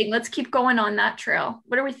thinking? Let's keep going on that trail.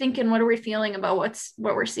 What are we thinking? What are we feeling about what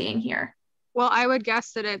we're seeing here? Well, I would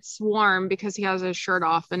guess that it's warm because he has his shirt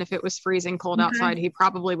off. And if it was freezing cold outside, he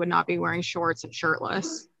probably would not be wearing shorts and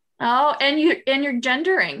shirtless. Oh, and you're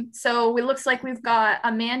gendering. So it looks like we've got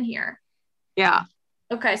a man here. Yeah.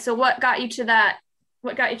 Okay. So what got you to that?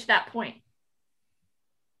 What got you to that point?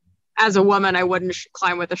 As a woman, I wouldn't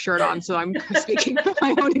climb with a shirt on. So I'm speaking from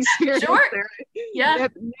my own experience. Sure. There. Yeah.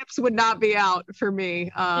 Nips would not be out for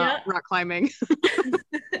me, rock climbing.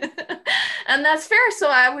 And that's fair. So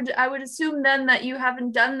I would assume then that you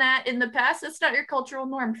haven't done that in the past. It's not your cultural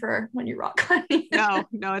norm for when you rock climbing. No,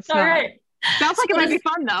 it's not. All right. Sounds like it might be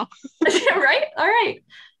fun though. Right. All right.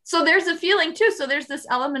 So there's a feeling too. So there's this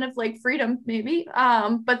element of like freedom maybe.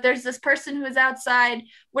 But there's this person who is outside.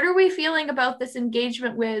 What are we feeling about this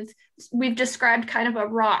engagement with? We've described kind of a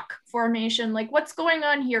rock formation. Like what's going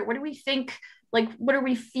on here? What do we think? Like, what are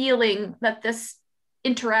we feeling that this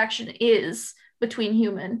interaction is between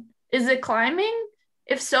human? Is it climbing?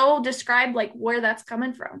 If so, describe like where that's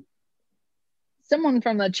coming from. Someone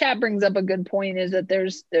from the chat brings up a good point, is that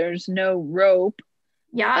there's no rope.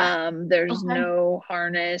 Yeah. There's no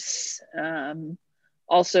harness.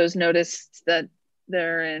 Also has noticed that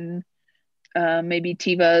they're in maybe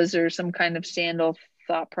Tevas or some kind of sandal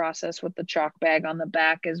thought process with the chalk bag on the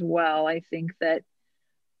back as well. I think that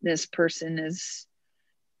this person is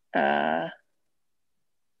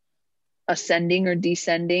ascending or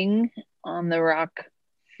descending on the rock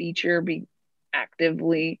feature, be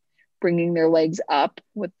actively bringing their legs up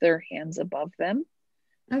with their hands above them.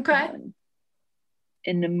 Okay.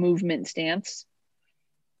 In a movement stance.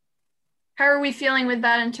 How are we feeling with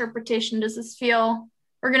that interpretation? Does this feel,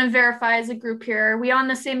 we're going to verify as a group here, are we on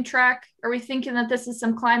the same track? Are we thinking that this is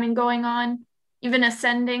some climbing going on, even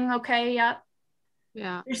ascending? Okay. Yeah.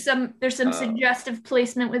 There's some suggestive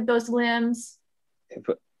placement with those limbs.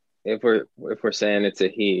 If we're saying it's a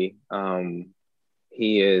he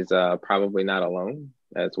is probably not alone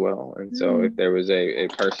as well. And so if there was a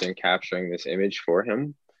person capturing this image for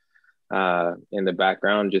him in the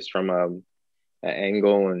background, just from an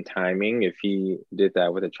angle and timing, if he did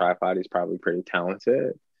that with a tripod, he's probably pretty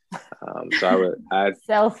talented. So I'd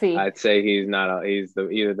say he's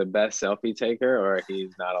either the best selfie taker or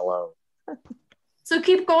he's not alone. So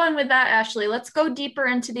keep going with that, Ashley. Let's go deeper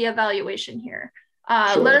into the evaluation here.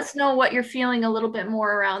 Sure. Let us know what you're feeling a little bit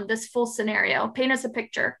more around this full scenario. Paint us a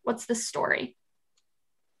picture. What's the story?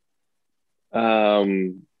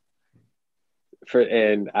 I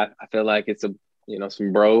feel like it's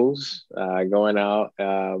some bros going out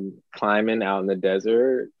climbing out in the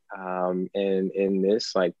desert, and in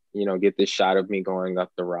this, like, get this shot of me going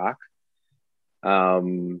up the rock,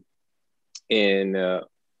 and if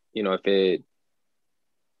it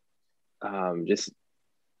just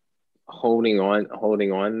holding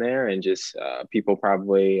on there, and just people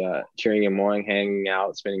probably cheering him on, hanging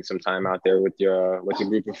out, spending some time out there with your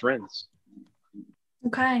group of friends.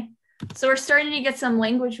 Okay. So we're starting to get some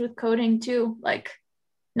language with coding too. Like,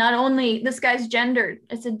 not only this guy's gendered,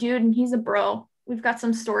 it's a dude and he's a bro. We've got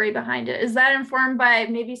some story behind it. Is that informed by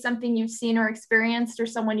maybe something you've seen or experienced, or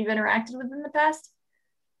someone you've interacted with in the past?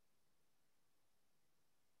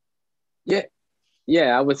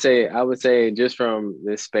 Yeah, I would say just from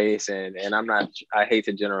this space, and I hate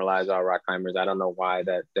to generalize all rock climbers. I don't know why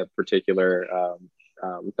that particular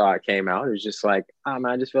thought came out. It was just like,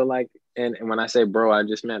 I just feel like, and when I say bro, I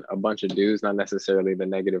just meant a bunch of dudes, not necessarily the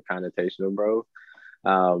negative connotation of bro.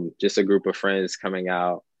 Just a group of friends coming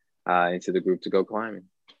out into the group to go climbing.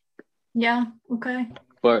 Yeah. Okay.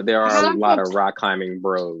 But there are a lot of rock climbing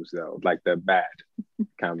bros though, like the bad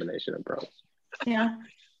combination of bros. Yeah.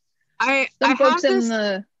 Some folks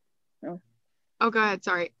in Oh, go ahead.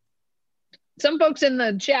 Sorry. Some folks in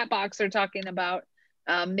the chat box are talking about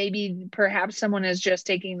maybe perhaps someone is just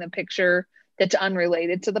taking the picture that's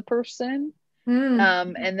unrelated to the person. And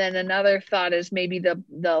then another thought is maybe the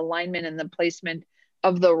alignment and the placement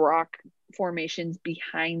of the rock formations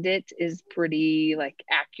behind it is pretty like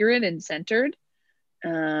accurate and centered.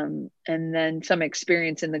 And then some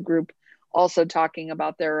experience in the group also talking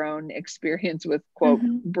about their own experience with quote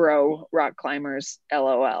bro rock climbers,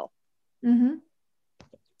 LOL.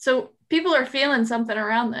 So people are feeling something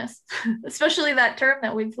around this, especially that term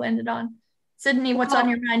that we've landed on. Sydney, what's on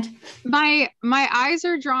your mind? My eyes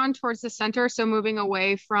are drawn towards the center, so moving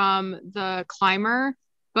away from the climber,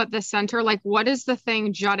 but the center, like what is the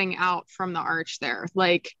thing jutting out from the arch there?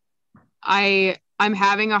 Like I'm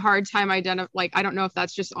having a hard time like I don't know if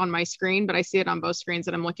that's just on my screen, but I see it on both screens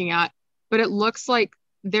that I'm looking at. But it looks like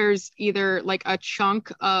there's either like a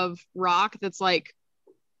chunk of rock that's like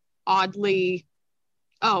oddly,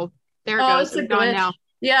 oh, there it goes. It's gone now.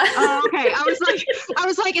 Yeah. Oh, okay. I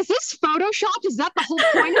was like, is this Photoshopped? Is that the whole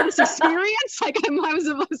point of this experience? Like I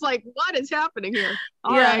was like, what is happening here?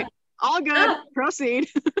 All right. All good. Proceed.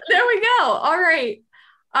 There we go. All right.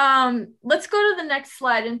 Let's go to the next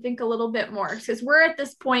slide and think a little bit more, because we're at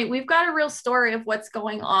this point, we've got a real story of what's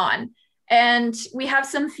going on, and we have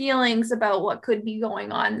some feelings about what could be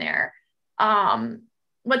going on there.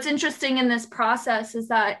 What's interesting in this process is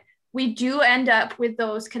that we do end up with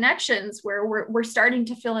those connections where we're starting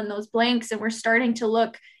to fill in those blanks, and we're starting to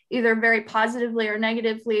look either very positively or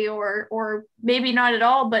negatively, or maybe not at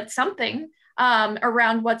all, but something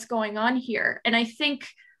around what's going on here. And I think,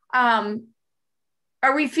 are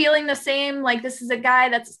we feeling the same? Like this is a guy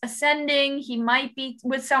that's ascending. He might be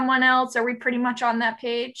with someone else. Are we pretty much on that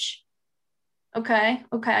page? Okay.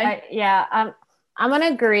 I'm gonna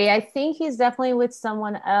agree. I think he's definitely with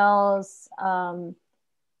someone else. One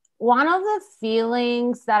of the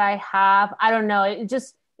feelings that I have, I don't know,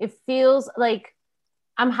 it feels like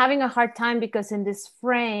I'm having a hard time because in this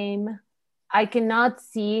frame, I cannot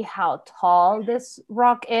see how tall this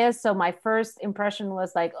rock is. So my first impression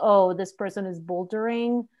was like, oh, this person is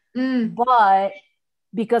bouldering. But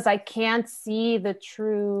because I can't see the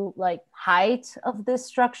true like height of this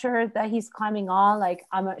structure that he's climbing on, like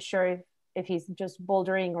I'm not sure if he's just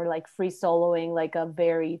bouldering or like free soloing like a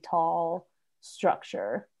very tall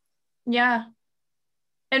structure. Yeah.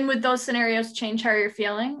 And would those scenarios change how you're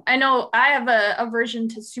feeling? I know I have a aversion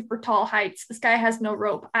to super tall heights. This guy has no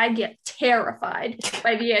rope. I get terrified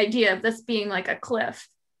by the idea of this being like a cliff.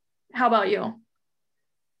 How about you?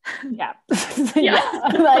 Yeah. I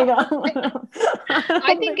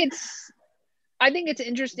think it's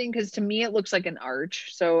interesting because to me it looks like an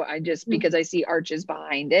arch. So I just, because I see arches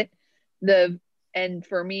behind it, and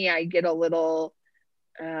for me, I get a little,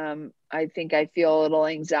 I think I feel a little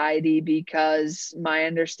anxiety because my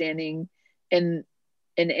understanding in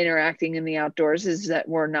interacting in the outdoors is that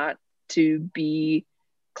we're not to be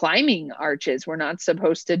climbing arches. We're not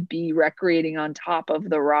supposed to be recreating on top of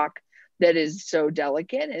the rock that is so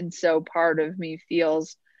delicate. And so part of me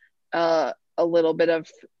feels a little bit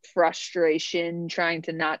of frustration trying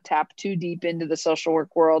to not tap too deep into the social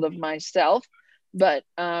work world of myself, but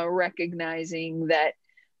recognizing that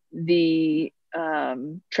the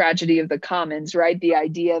tragedy of the commons, right? The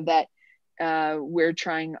idea that we're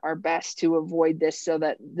trying our best to avoid this so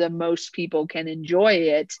that the most people can enjoy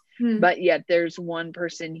it, but yet there's one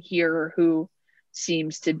person here who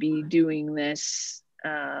seems to be doing this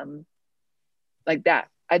like that.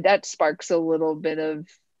 That sparks a little bit of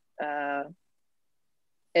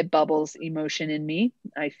it bubbles emotion in me.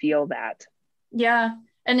 I feel that. Yeah.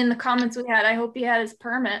 And in the comments we had, I hope he had his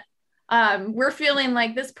permit. We're feeling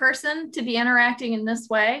like this person to be interacting in this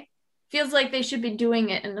way feels like they should be doing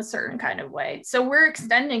it in a certain kind of way. So we're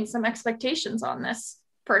extending some expectations on this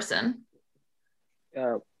person.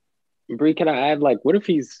 Bree, can I add, like, what if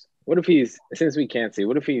he's, since we can't see,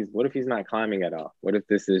 what if he's not climbing at all? What if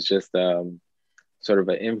this is just sort of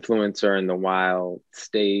an influencer in the wild,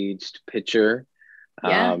 staged picture?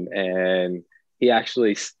 Yeah. And he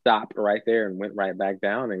actually stopped right there and went right back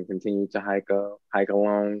down and continued to hike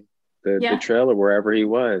along the trail or wherever he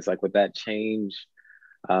was. Like, would that change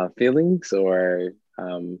feelings or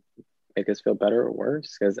make us feel better or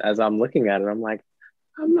worse? Because as I'm looking at it, I'm like,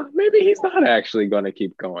 maybe he's not actually going to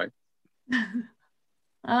keep going.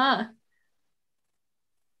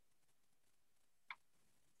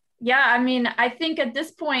 Yeah, I mean, I think at this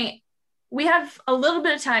point we have a little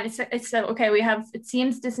bit of time. It's okay. It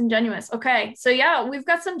seems disingenuous. Okay. So yeah, we've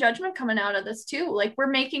got some judgment coming out of this too. Like, we're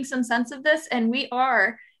making some sense of this and we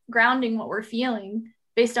are grounding what we're feeling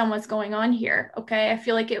based on what's going on here. Okay. I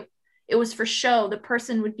feel like it was for show. The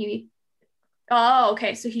person would be, oh,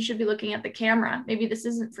 okay, so he should be looking at the camera. Maybe this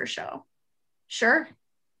isn't for show. Sure.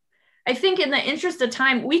 I think in the interest of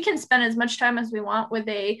time, we can spend as much time as we want with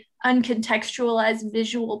a uncontextualized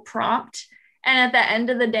visual prompt. And at the end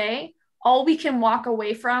of the day, all we can walk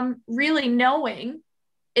away from really knowing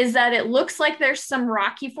is that it looks like there's some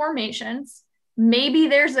rocky formations. Maybe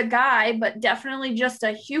there's a guy, but definitely just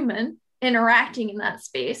a human interacting in that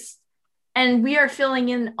space. And we are filling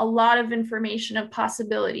in a lot of information of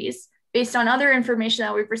possibilities based on other information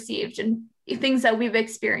that we've received and things that we've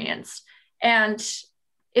experienced. And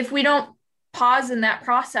if we don't pause in that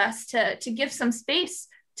process to give some space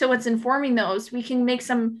to what's informing those, we can make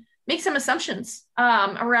some assumptions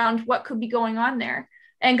around what could be going on there.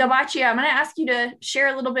 And Gabachi, I'm going to ask you to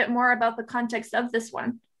share a little bit more about the context of this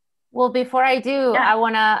one. Well, before I do,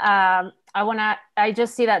 Yeah. I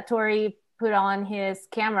just see that Tori put on his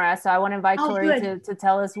camera, so I want to invite Tori to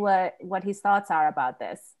tell us what his thoughts are about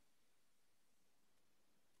this.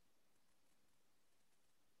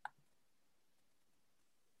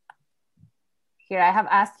 Here, I have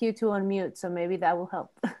asked you to unmute, so maybe that will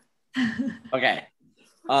help. Okay.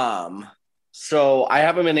 So I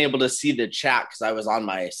haven't been able to see the chat because I was on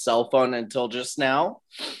my cell phone until just now.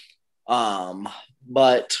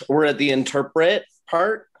 But we're at the interpret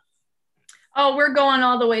part. Oh, we're going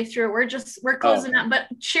all the way through. We're closing out, but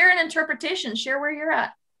share an interpretation, share where you're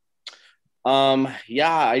at.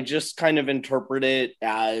 Yeah, I just kind of interpret it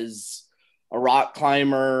as a rock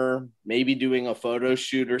climber, maybe doing a photo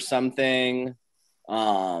shoot or something.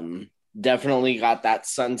 Definitely got that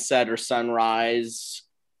sunset or sunrise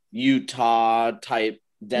Utah type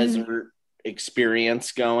desert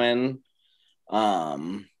experience going.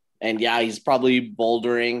 And yeah, he's probably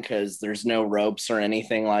bouldering because there's no ropes or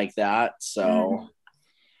anything like that. So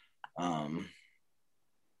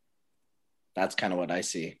that's kind of what I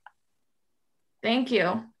see. Thank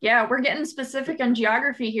you. Yeah, we're getting specific on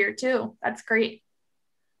geography here too. That's great.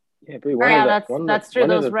 Yeah, that's true.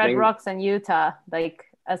 Those red rocks in Utah, like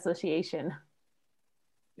association.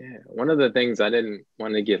 Yeah, one of the things I didn't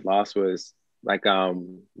want to get lost was like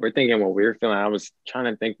we're thinking what we were feeling. I was trying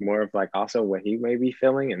to think more of like also what he may be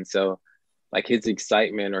feeling, and so like his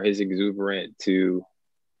excitement or his exuberant to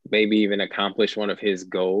maybe even accomplish one of his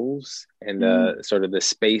goals, and the sort of the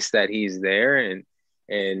space that he's there,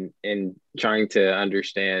 and trying to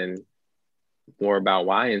understand more about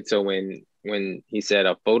why. And so when he said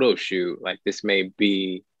a photo shoot, like this may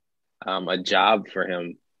be a job for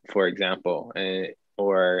him, for example,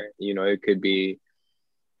 or it could be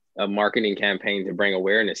a marketing campaign to bring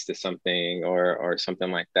awareness to something or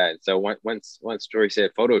something like that. So once Tori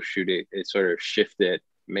said photo shoot, it sort of shifted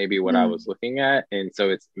maybe what I was looking at. And so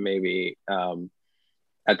it's maybe I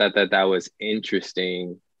thought that was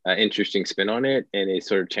interesting spin on it, and it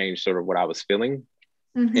sort of changed sort of what I was feeling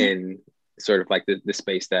in sort of like the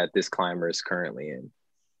space that this climber is currently in.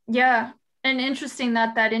 Yeah, and interesting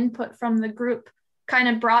that input from the group kind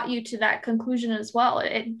of brought you to that conclusion as well.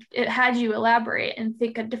 It had you elaborate and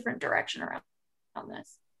think a different direction around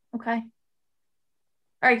this. Okay.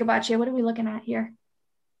 All right, Gabachi, what are we looking at here?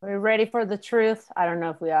 We're ready for the truth. I don't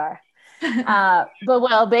know if we are.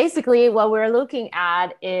 But basically what we're looking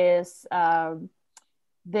at is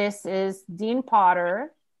this is Dean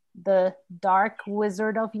Potter, the Dark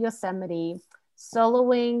Wizard of Yosemite,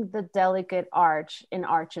 soloing the Delicate Arch in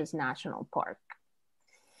Arches National Park.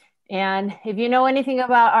 And if you know anything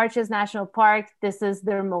about Arches National Park, this is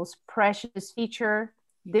their most precious feature.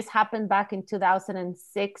 This happened back in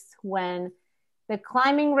 2006 when the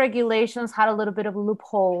climbing regulations had a little bit of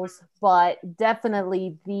loopholes, but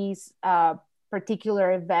definitely these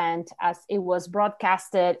particular event, as it was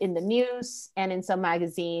broadcasted in the news and in some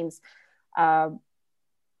magazines,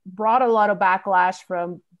 brought a lot of backlash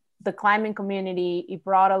from the climbing community. It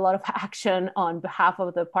brought a lot of action on behalf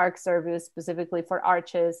of the Park Service, specifically for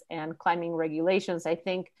arches and climbing regulations. I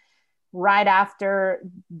think right after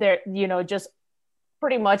there, just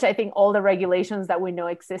pretty much, I think all the regulations that we know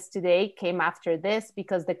exist today came after this,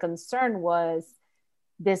 because the concern was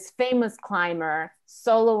this famous climber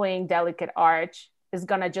soloing Delicate Arch is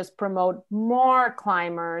going to just promote more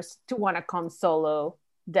climbers to want to come solo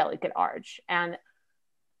Delicate Arch. And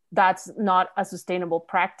that's not a sustainable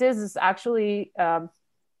practice. It's actually,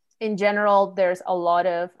 in general, there's a lot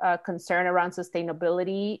of concern around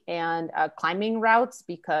sustainability and climbing routes,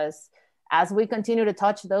 because as we continue to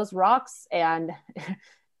touch those rocks and,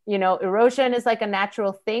 erosion is like a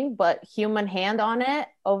natural thing, but human hand on it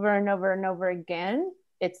over and over and over again,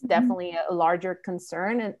 it's definitely a larger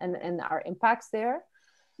concern and our impacts there.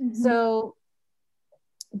 So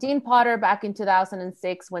Dean Potter, back in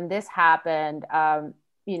 2006, when this happened,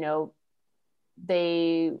 he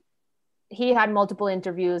had multiple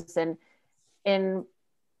interviews and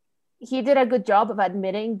he did a good job of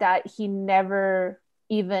admitting that he never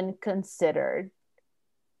even considered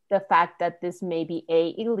the fact that this may be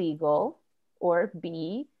A, illegal, or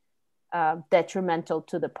B, detrimental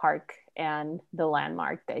to the park and the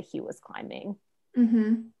landmark that he was climbing.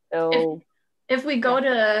 So if we go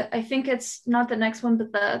to, I think it's not the next one,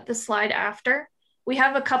 but the slide after, we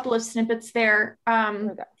have a couple of snippets there.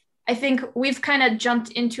 I think we've kind of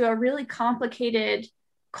jumped into a really complicated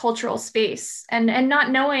cultural space, and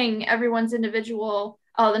not knowing everyone's individual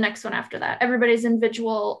the next one after that, everybody's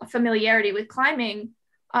individual familiarity with climbing,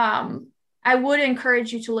 I would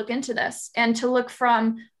encourage you to look into this and to look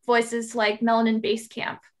from voices like Melanin Base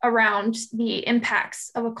Camp around the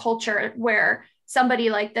impacts of a culture where somebody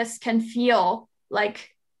like this can feel like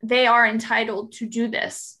they are entitled to do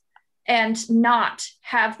this and not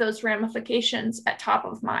have those ramifications at top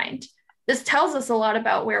of mind. This tells us a lot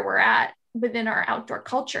about where we're at within our outdoor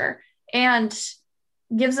culture and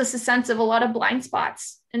gives us a sense of a lot of blind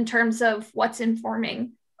spots in terms of what's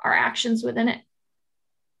informing our actions within it.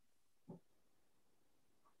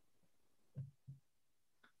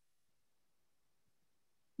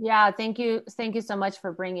 Yeah, thank you so much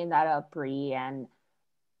for bringing that up, Bree. And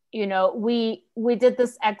you know, we did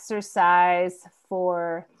this exercise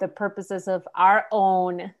for the purposes of our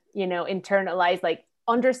own, you know, internalized, like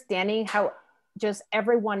understanding how just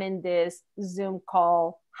everyone in this Zoom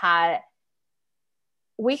call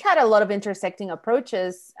we had a lot of intersecting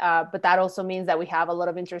approaches, but that also means that we have a lot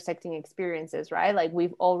of intersecting experiences, right? Like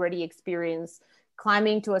we've already experienced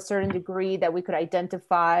climbing to a certain degree that we could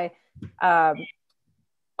identify.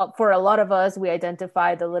 For a lot of us, we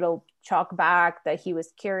identified the little chalk bag that he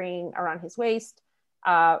was carrying around his waist.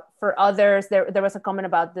 For others, there was a comment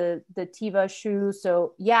about the Teva shoe.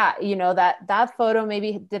 So yeah, you know, that photo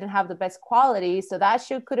maybe didn't have the best quality. So that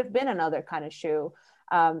shoe could have been another kind of shoe.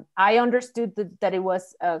 I understood that it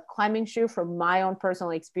was a climbing shoe from my own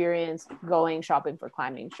personal experience going shopping for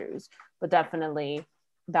climbing shoes, but definitely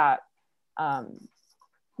that,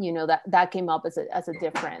 you know, that came up as a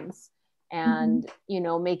difference. And, you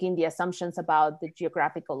know, making the assumptions about the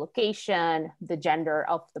geographical location, the gender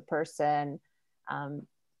of the person, and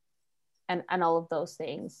all of those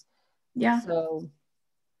things. Yeah. So.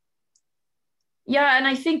 Yeah. And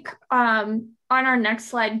I think on our next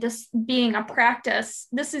slide, this being a practice,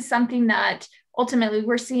 this is something that ultimately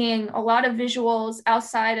we're seeing a lot of visuals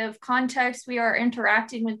outside of context. We are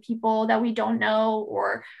interacting with people that we don't know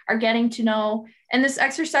or are getting to know. And this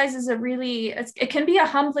exercise is it can be a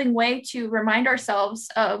humbling way to remind ourselves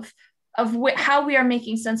of how we are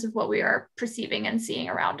making sense of what we are perceiving and seeing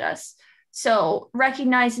around us. So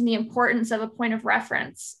recognizing the importance of a point of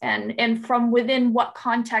reference and from within what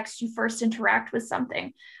context you first interact with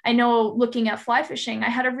something. I know looking at fly fishing, I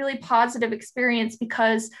had a really positive experience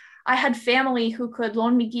because I had family who could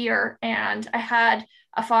loan me gear, and I had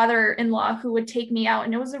a father-in-law who would take me out,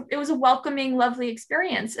 and it was a welcoming, lovely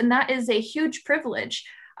experience. And that is a huge privilege.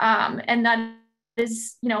 And that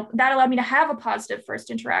is, you know, that allowed me to have a positive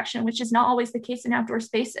first interaction, which is not always the case in outdoor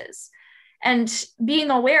spaces. And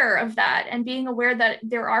being aware of that and being aware that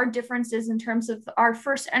there are differences in terms of our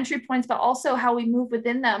first entry points, but also how we move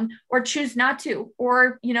within them or choose not to,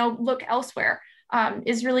 or, you know, look elsewhere,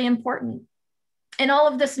 is really important. And all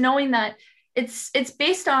of this, knowing that it's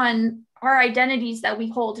based on our identities that we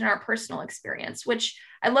hold in our personal experience, which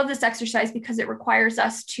I love this exercise because it requires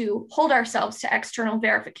us to hold ourselves to external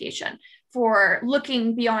verification for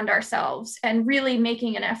looking beyond ourselves and really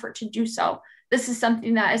making an effort to do so. This is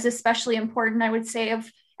something that is especially important, I would say, of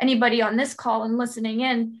anybody on this call and listening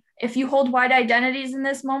in. If you hold wide identities in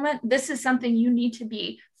this moment, this is something you need to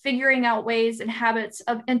be figuring out ways and habits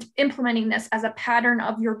of implementing this as a pattern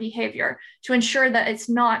of your behavior to ensure that it's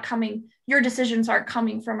not coming, your decisions aren't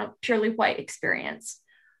coming from a purely white experience.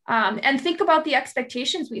 And think about the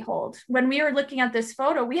expectations we hold. When we were looking at this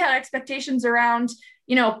photo, we had expectations around,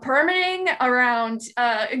 you know, permitting, around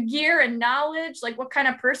gear and knowledge, like what kind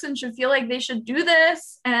of person should feel like they should do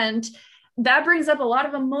this. And that brings up a lot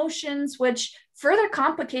of emotions, which further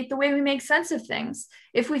complicate the way we make sense of things.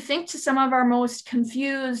 If we think to some of our most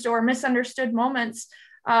confused or misunderstood moments,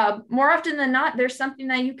 more often than not, there's something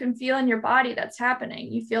that you can feel in your body that's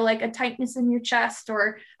happening. You feel like a tightness in your chest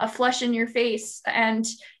or a flush in your face, and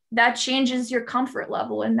that changes your comfort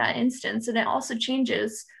level in that instance. And it also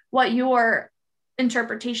changes what your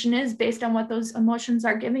interpretation is based on what those emotions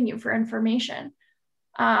are giving you for information.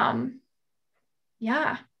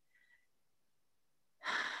 Yeah.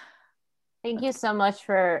 Thank you so much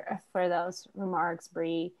for those remarks,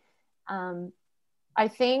 Bree. I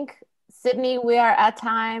think, Sydney, we are at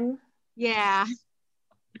time. Yeah.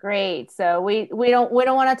 Great. So we don't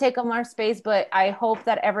want to take up more space, but I hope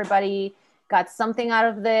that everybody got something out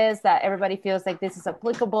of this, that everybody feels like this is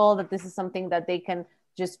applicable, that this is something that they can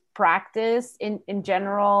just practice in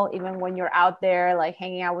general, even when you're out there, like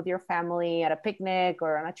hanging out with your family at a picnic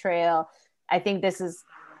or on a trail. I think this is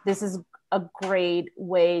a great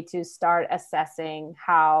way to start assessing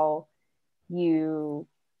how you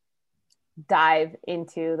dive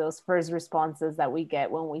into those first responses that we get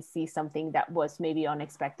when we see something that was maybe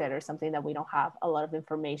unexpected or something that we don't have a lot of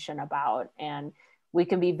information about. And we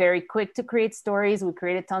can be very quick to create stories. We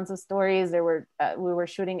created tons of stories. We were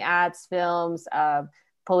shooting ads, films,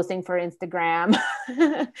 posting for Instagram,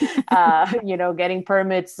 getting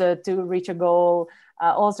permits to reach a goal,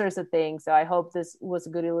 all sorts of things. So I hope this was a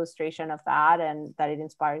good illustration of that, and that it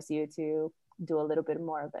inspires you to do a little bit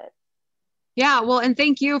more of it. Yeah, well, and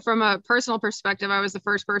thank you. From a personal perspective, I was the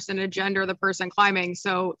first person to gender the person climbing.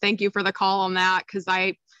 So thank you for the call on that, because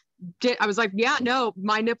I was like, yeah, no,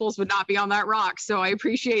 my nipples would not be on that rock. So I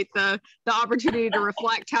appreciate the opportunity to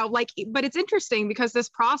reflect how, but it's interesting because this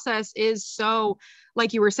process is so,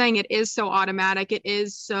 like you were saying, it is so automatic. It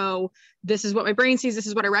is so, this is what my brain sees. This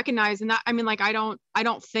is what I recognize. And that, I mean, I don't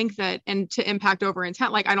think that, and to impact over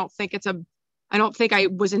intent, I don't think I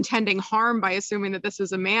was intending harm by assuming that this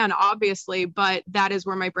was a man, obviously, but that is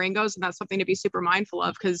where my brain goes. And that's something to be super mindful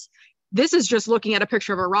of, because this is just looking at a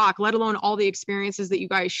picture of a rock, let alone all the experiences that you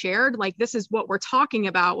guys shared. Like, this is what we're talking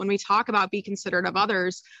about when we talk about be considerate of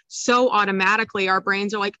others. So automatically our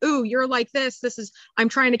brains are like, ooh, you're like this is, I'm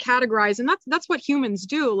trying to categorize. And that's what humans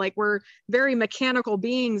do. Like, we're very mechanical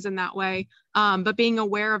beings in that way. But being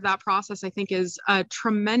aware of that process, I think, is a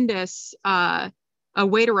tremendous a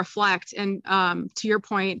way to reflect. And to your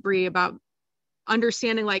point, Bree, about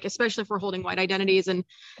understanding, especially if we're holding white identities and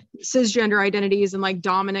cisgender identities and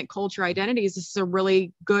dominant culture identities, this is a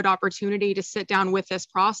really good opportunity to sit down with this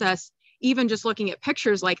process, even just looking at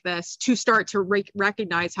pictures like this, to start to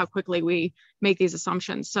recognize how quickly we make these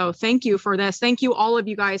assumptions. So thank you for this. Thank you, all of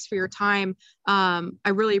you guys, for your time. I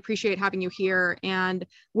really appreciate having you here. And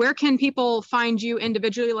where can people find you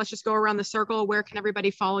individually? Let's just go around the circle. Where can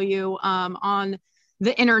everybody follow you on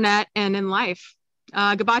the internet and in life?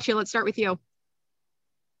 Gabachi, let's start with you.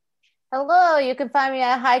 Hello, you can find me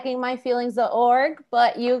at hikingmyfeelings.org,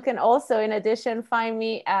 but you can also, in addition, find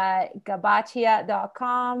me at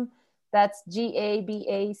gabachia.com. That's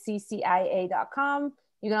GABACCIA.com.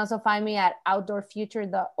 You can also find me at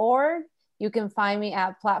outdoorfuture.org. You can find me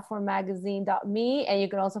at platformmagazine.me, and you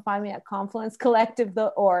can also find me at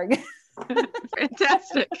confluencecollective.org.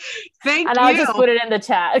 Fantastic. Thank you. And I'll just put it in the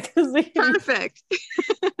chat. Perfect.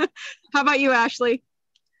 How about you, Ashley?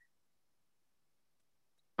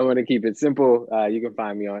 I'm going to keep it simple. You can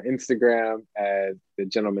find me on Instagram as the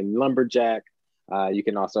Gentleman Lumberjack. You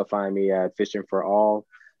can also find me at Fishing for All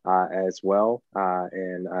as well.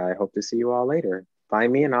 And I hope to see you all later.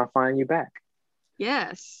 Find me and I'll find you back.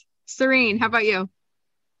 Yes. Serene, how about you?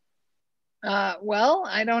 Well,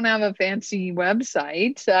 I don't have a fancy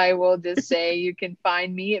website. I will just say you can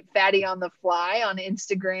find me at Fatty on the Fly on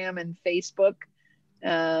Instagram and Facebook.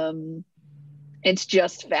 It's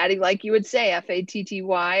just Fatty, like you would say, Fatty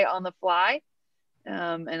on the Fly.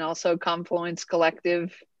 And also Confluence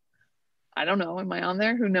Collective. I don't know. Am I on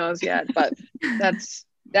there? Who knows yet? But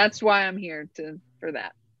that's why I'm here for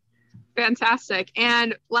that. Fantastic.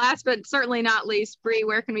 And last but certainly not least, Bree,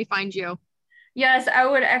 where can we find you? Yes, I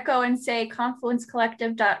would echo and say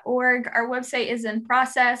confluencecollective.org. Our website is in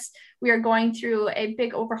process. We are going through a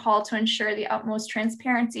big overhaul to ensure the utmost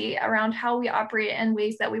transparency around how we operate and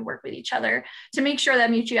ways that we work with each other to make sure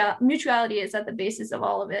that mutuality is at the basis of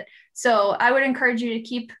all of it. So I would encourage you to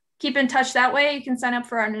keep in touch that way. You can sign up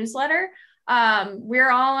for our newsletter.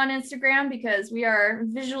 We're all on Instagram because we are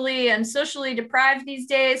visually and socially deprived these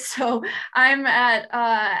days. So I'm at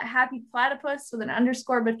Happy Platypus with an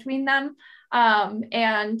underscore between them.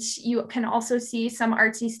 And you can also see some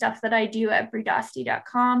artsy stuff that I do at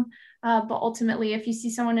breedosity.com. But ultimately, if you see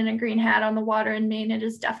someone in a green hat on the water in Maine, it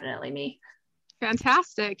is definitely me.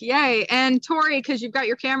 Fantastic. Yay. And Tori, because you've got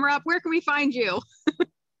your camera up, where can we find you?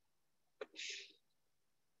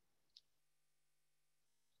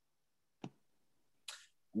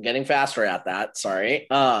 I'm getting faster at that. Sorry.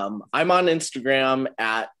 I'm on Instagram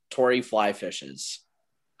at Tori Flyfishes.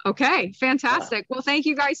 Okay, fantastic. Well, thank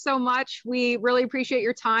you guys so much. We really appreciate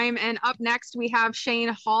your time. And up next, we have Shane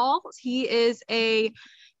Hall. He is a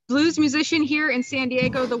blues musician here in San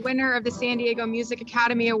Diego, the winner of the San Diego Music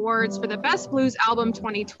Academy Awards for the Best Blues Album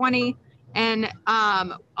 2020. And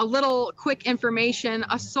a little quick information,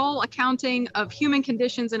 a soul accounting of human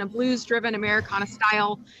conditions in a blues-driven Americana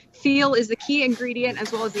style. Feel is the key ingredient,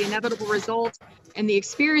 as well as the inevitable result in the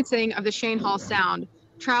experiencing of the Shane Hall sound.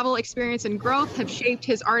 Travel, experience, and growth have shaped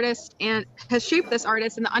this artist in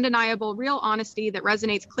the undeniable, real honesty that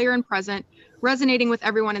resonates clear and present, resonating with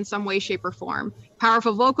everyone in some way, shape, or form.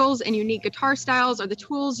 Powerful vocals and unique guitar styles are the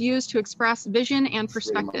tools used to express vision and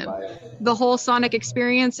perspective. The whole sonic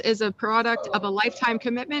experience is a product of a lifetime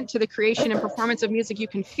commitment to the creation and performance of music you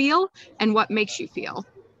can feel and what makes you feel.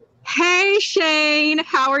 Hey, Shane,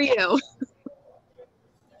 how are you?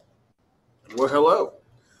 Well, hello.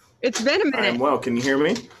 It's been a minute. I'm well. Can you hear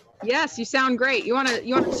me? Yes, you sound great. You want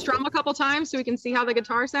to strum a couple times so we can see how the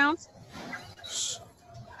guitar sounds?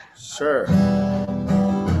 Sure.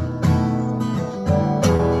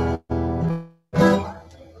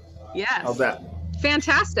 Yes. How's that?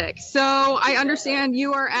 Fantastic. So I understand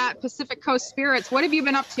you are at Pacific Coast Spirits. What have you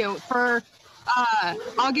been up to?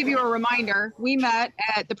 I'll give you a reminder. We met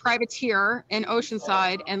at the Privateer in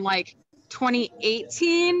Oceanside in like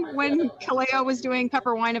 2018 when Kaleo was doing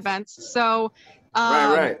Pepper Wine events. So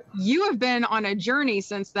Right. you have been on a journey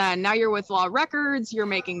since then. Now you're with Law Records, you're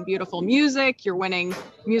making beautiful music, you're winning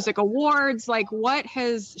music awards. Like, what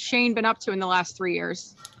has Shane been up to in the last 3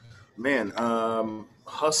 years? Man,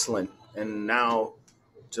 hustling, and now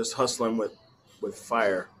just hustling with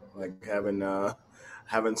fire, like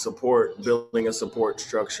having support, building a support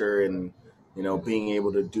structure, and being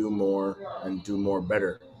able to do more and do more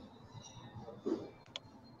better.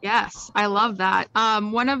 Yes, I love that.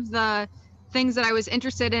 One of the things that I was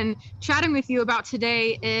interested in chatting with you about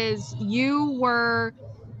today is you were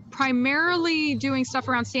primarily doing stuff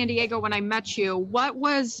around San Diego when I met you. What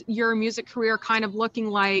was your music career kind of looking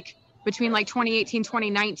like between like 2018,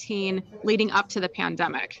 2019, leading up to the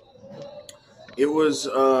pandemic? It was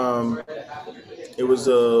a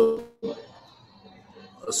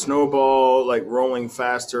snowball, like rolling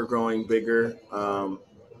faster, growing bigger.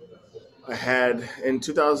 I had in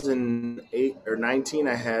 2008 or 19,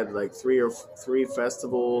 I had like three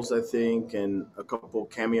festivals, I think, and a couple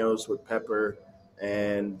cameos with Pepper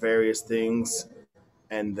and various things.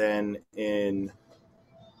 And then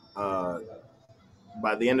by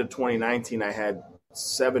the end of 2019, I had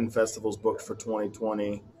 7 festivals booked for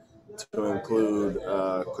 2020 to include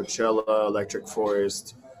Coachella, Electric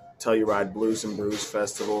Forest, Telluride Blues and Brews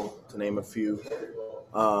Festival, to name a few.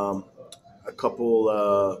 A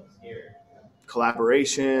couple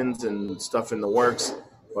collaborations and stuff in the works,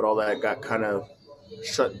 but all that got kind of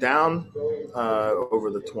shut down over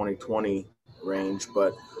the 2020 range.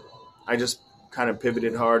 But I just kind of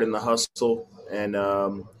pivoted hard in the hustle and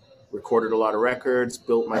recorded a lot of records,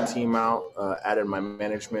 built my team out, added my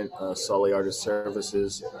management, Sully Artist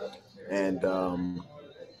Services, and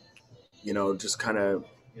just kind of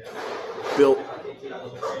built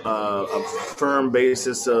a firm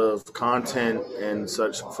basis of content and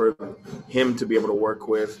such for him to be able to work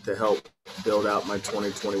with to help build out my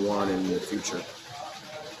 2021 and the future.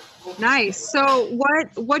 Nice. So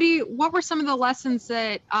what were some of the lessons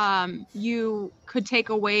that you could take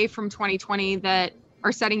away from 2020 that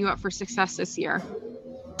are setting you up for success this year?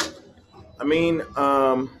 I mean,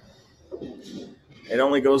 it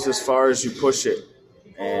only goes as far as you push it,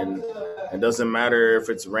 and it doesn't matter if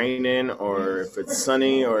it's raining or if it's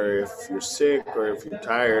sunny or if you're sick or if you're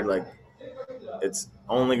tired. Like, it's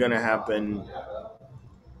only going to happen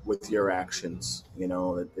with your actions.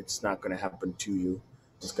 It's not going to happen to you.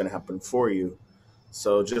 It's going to happen for you.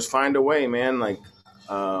 So just find a way, man. Like,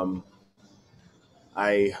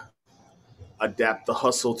 I adapt the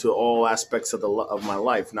hustle to all aspects of my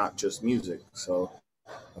life, not just music. So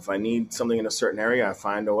if I need something in a certain area, I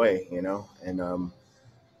find a way, and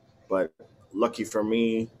but lucky for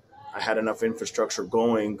me, I had enough infrastructure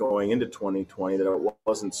going into 2020 that it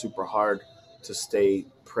wasn't super hard to stay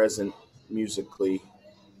present musically,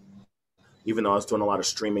 even though I was doing a lot of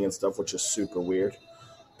streaming and stuff, which is super weird.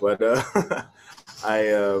 But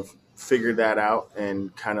I figured that out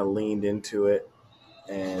and kind of leaned into it.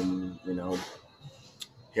 And,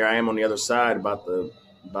 here I am on the other side about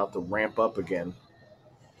to ramp up again.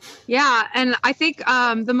 Yeah, and I think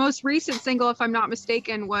the most recent single, if I'm not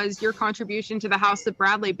mistaken, was your contribution to The House That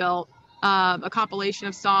Bradley Built, a compilation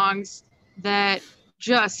of songs that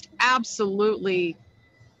just absolutely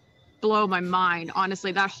blow my mind.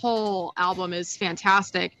 Honestly, that whole album is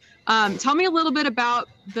fantastic. Tell me a little bit about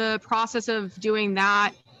the process of doing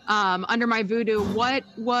that. Under My Voodoo, what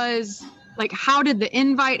was... like, how did the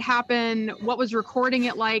invite happen? What was recording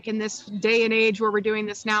it like in this day and age where we're doing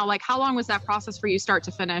this now? Like, how long was that process for you start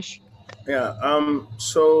to finish? Yeah.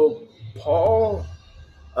 So Paul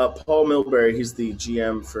Milbury, he's the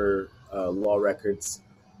GM for Law Records.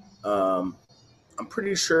 I'm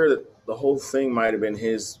pretty sure that the whole thing might have been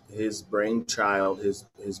his brainchild, his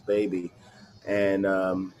baby. And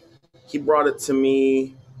he brought it to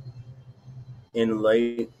me in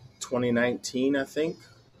late 2019, I think.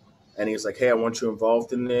 And he was like, hey, I want you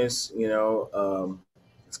involved in this.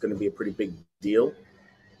 It's going to be a pretty big deal.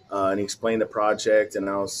 And he explained the project, and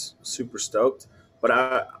I was super stoked. But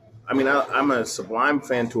I'm a Sublime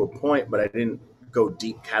fan to a point, but I didn't go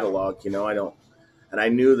deep catalog. I don't. And I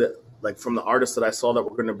knew that, like, from the artists that I saw that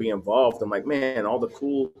were going to be involved, I'm like, man, all the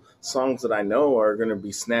cool songs that I know are going to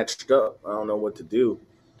be snatched up. I don't know what to do.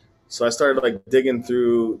 So I started like digging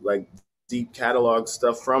through like deep catalog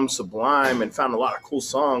stuff from Sublime and found a lot of cool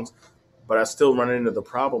songs, but I still run into the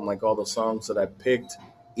problem like all the songs that I picked,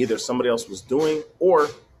 either somebody else was doing or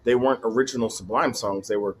they weren't original Sublime songs.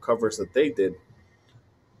 They were covers that they did.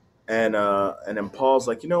 And then Paul's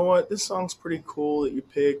like, you know what? This song's pretty cool that you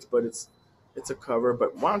picked, but it's a cover.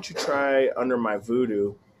 But why don't you try Under My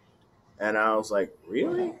Voodoo? And I was like,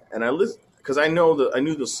 really? And I listened because I knew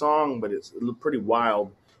the song, but it's a pretty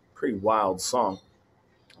wild song.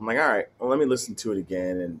 I'm like, all right, well, let me listen to it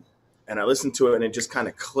again. And I listened to it, and it just kind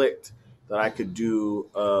of clicked that I could do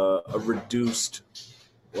a reduced,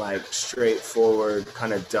 like straightforward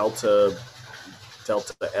kind of Delta-esque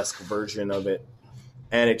version of it.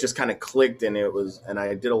 And it just kind of clicked, and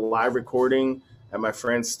I did a live recording at my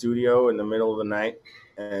friend's studio in the middle of the night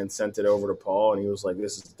and sent it over to Paul, and he was like,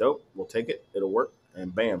 this is dope. We'll take it. It'll work.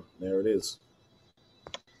 And bam, there it is.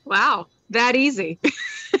 Wow, that easy.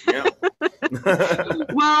 Yeah.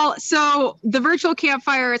 Well, so the virtual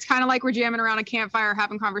campfire, it's kind of like we're jamming around a campfire,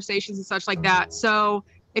 having conversations and such like that. So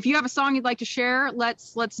if you have a song you'd like to share,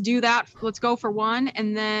 let's do that. Let's go for one,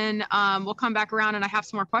 and then we'll come back around, and I have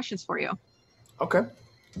some more questions for you. Okay.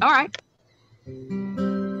 All right.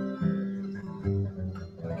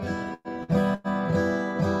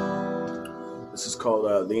 This is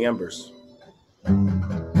called The Embers.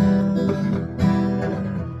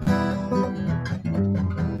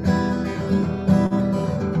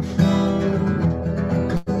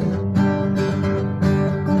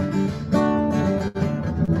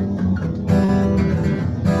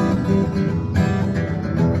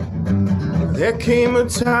 There came a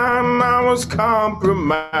time I was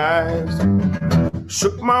compromised,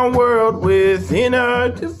 shook my world within a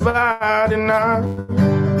divide, and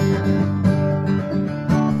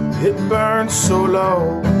it burned so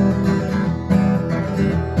low.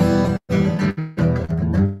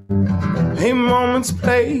 A moment's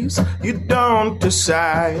place you don't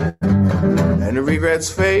decide, and the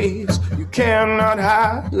regrets phase you cannot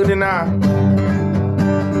hide, and I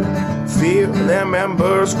feel them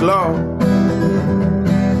embers glow.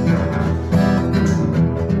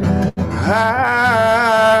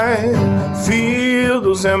 I feel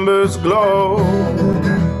those embers glow.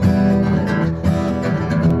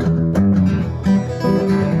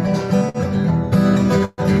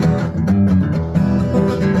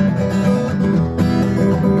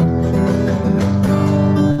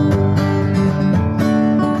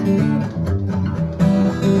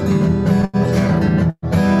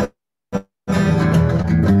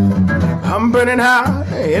 I'm burning high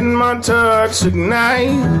and my touch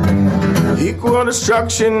ignite, equal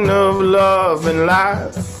destruction of love and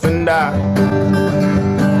life, and I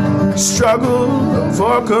struggle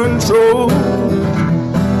for control.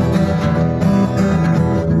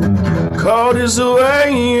 Cold is the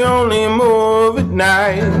way you only move at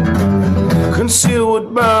night, conceal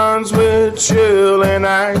what burns with chill and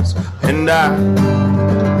ice, and I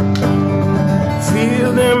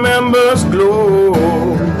feel them embers glow.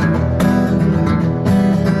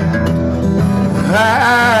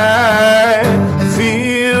 I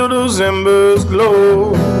feel those embers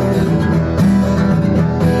glow.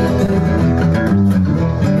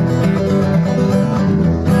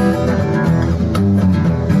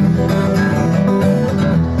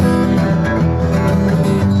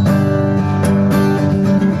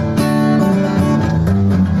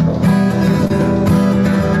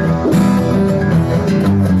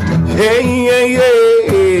 Hey, yeah, yeah.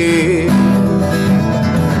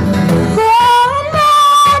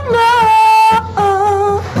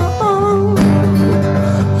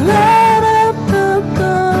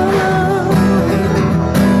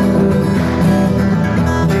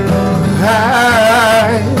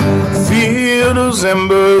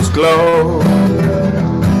 Embers glow.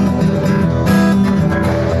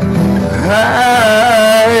 I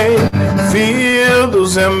feel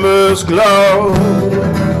those embers glow.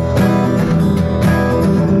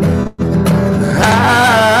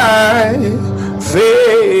 I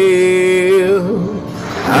feel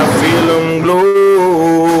them glow.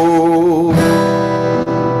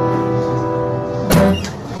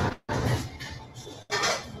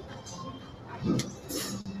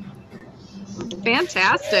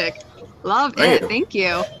 Fantastic. Love it. Thank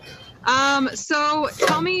you. So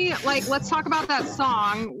tell me, like, let's talk about that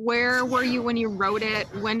song. Where were you when you wrote it?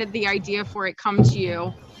 When did the idea for it come to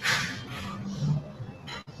you?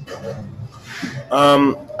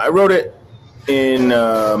 I wrote it in,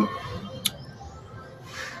 I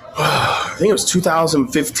think it was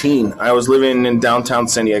 2015. I was living in downtown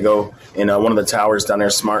San Diego in one of the towers down there,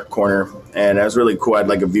 Smart Corner, and it was really cool. I had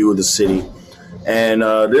like a view of the city. And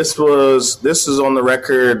this is on the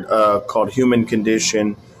record called Human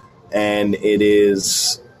Condition, and it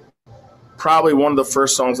is probably one of the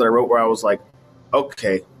first songs that I wrote where I was like,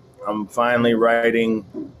 okay, I'm finally writing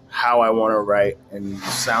how I want to write and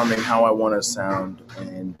sounding how I want to sound,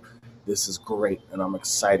 and this is great, and I'm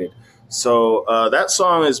excited. So that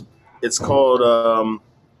song it's called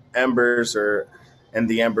Embers, and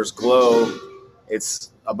the Embers Glow.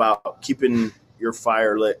 It's about keeping your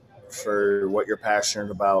fire lit for what you're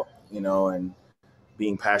passionate about, and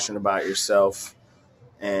being passionate about yourself,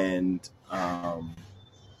 and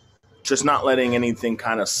just not letting anything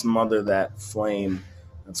kind of smother that flame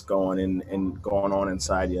that's going on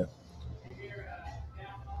inside you.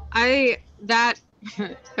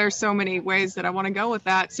 There's so many ways that I want to go with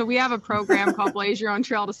that. So we have a program called Blaze Your Own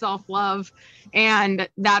Trail to Self-Love. And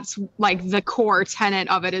that's like the core tenet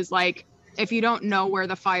of it is like, if you don't know where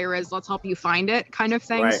the fire is, let's help you find it kind of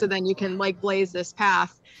thing. Right. So then you can like blaze this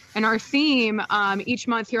path. And our theme, each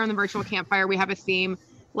month here on the Virtual Campfire, we have a theme.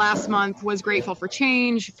 Last month was Grateful for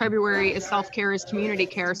Change. February is Self-Care is Community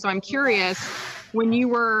Care. So I'm curious, when you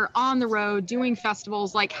were on the road doing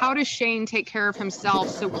festivals, like how does Shane take care of himself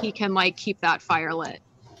so he can like keep that fire lit?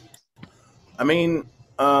 I mean,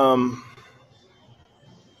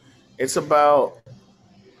 it's about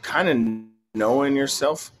kind of knowing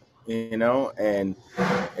yourself, and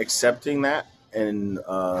accepting that and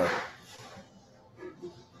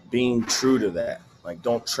being true to that. Like,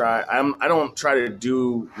 I don't try to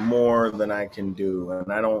do more than I can do,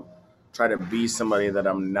 and I don't try to be somebody that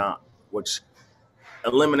I'm not, which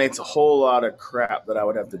eliminates a whole lot of crap that I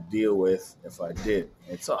would have to deal with if I did.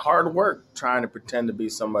 It's a hard work trying to pretend to be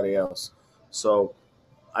somebody else. So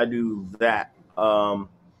I do that.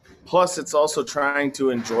 Plus, it's also trying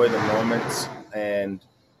to enjoy the moments. And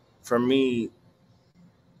for me,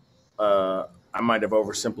 I might have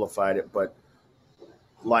oversimplified it, but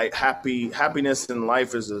like happiness in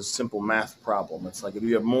life is a simple math problem. It's like if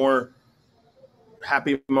you have more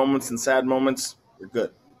happy moments and sad moments, you're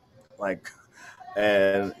good.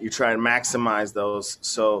 And you try and maximize those.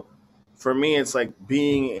 So for me, it's like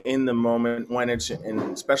being in the moment when and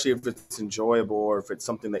especially if it's enjoyable or if it's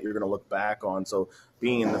something that you're going to look back on. So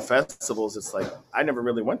being in the festivals, it's like I never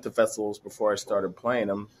really went to festivals before I started playing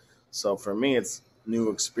them. So for me, it's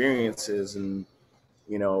new experiences and,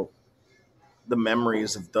 the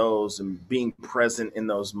memories of those and being present in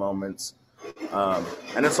those moments.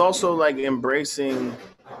 And it's also like embracing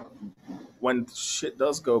when shit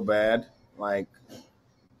does go bad, like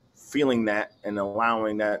feeling that and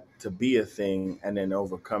allowing that to be a thing and then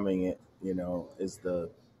overcoming it, is the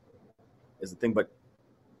thing, but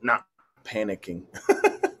not panicking.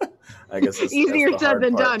 I guess it's easier said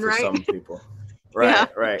than done, right? Some people. Right, yeah.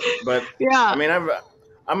 Right. But yeah, I mean,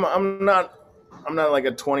 I'm not like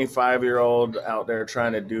a 25-year-old out there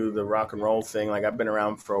trying to do the rock and roll thing. Like I've been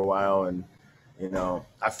around for a while, and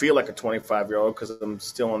I feel like a 25-year-old because I'm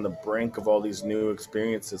still on the brink of all these new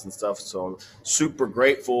experiences and stuff. So I'm super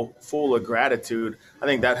grateful, full of gratitude. I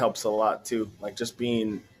think that helps a lot too. Like just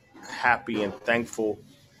being happy and thankful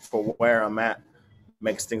for where I'm at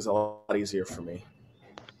makes things a lot easier for me.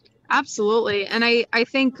 Absolutely. And I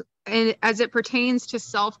think as it pertains to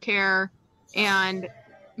self-care and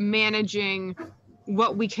managing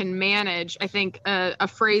what we can manage, I think a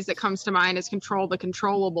phrase that comes to mind is control the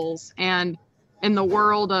controllables. And in the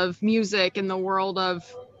world of music, in the world of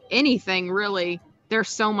anything really, there's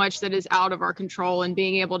so much that is out of our control, and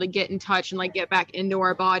being able to get in touch and like get back into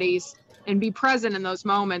our bodies and be present in those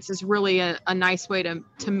moments is really a nice way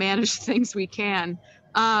to manage things we can.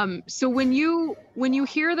 So when you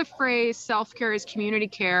hear the phrase self-care is community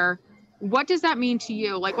care, what does that mean to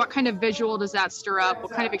you? Like, what kind of visual does that stir up?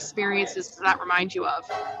 What kind of experiences does that remind you of?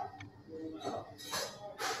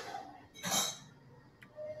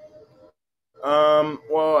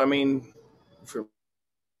 Well, I mean, for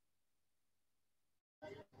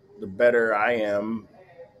the better I am,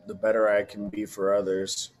 the better I can be for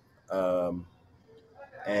others. And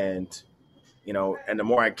the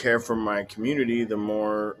more I care for my community, the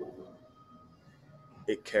more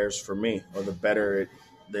it cares for me, or the better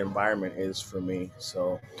the environment is for me.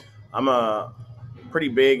 So I'm pretty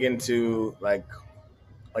big into like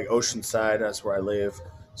Oceanside. That's where I live.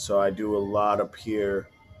 So I do a lot up here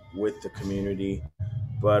with the community.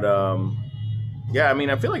 But yeah, I mean,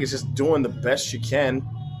 I feel like it's just doing the best you can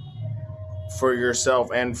for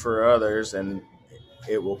yourself and for others, and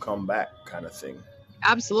it will come back kind of thing.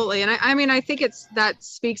 Absolutely. And I mean, I think that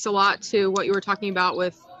speaks a lot to what you were talking about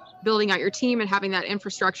with building out your team and having that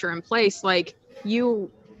infrastructure in place. Like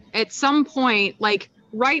you, at some point, like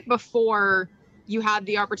right before you had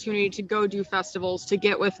the opportunity to go do festivals, to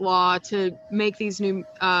get with Law, to make these new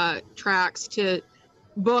tracks, to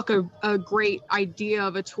book a great idea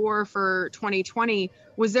of a tour for 2020.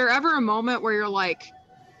 Was there ever a moment where you're like,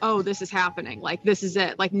 oh, this is happening, like this is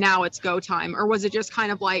it, like now it's go time? Or was it just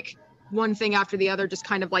kind of like one thing after the other, just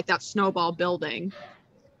kind of like that snowball building?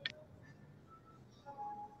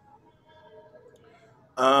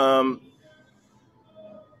 No,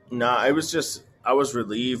 I was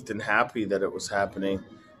relieved and happy that it was happening.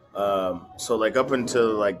 So like up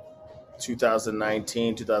until like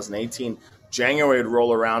 2019, 2018, January would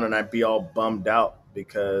roll around and I'd be all bummed out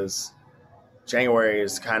because January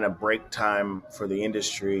is kind of break time for the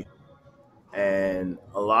industry, and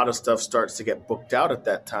a lot of stuff starts to get booked out at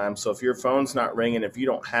that time. So if your phone's not ringing, if you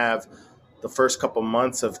don't have the first couple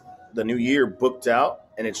months of the new year booked out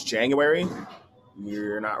and it's January,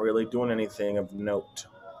 you're not really doing anything of note.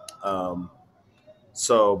 But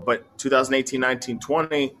 2018, 19,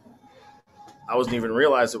 20, I wasn't even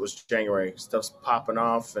realize it was January. Stuff's popping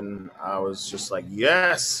off, and I was just like,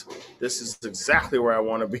 yes, this is exactly where I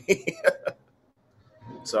want to be.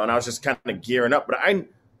 And I was just kind of gearing up. But I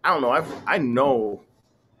don't know. I knew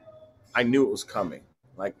it was coming.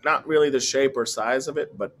 Like, not really the shape or size of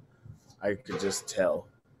it, but I could just tell.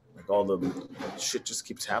 Like, all the shit just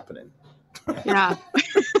keeps happening. Yeah.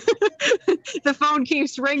 The phone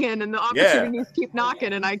keeps ringing and the opportunities keep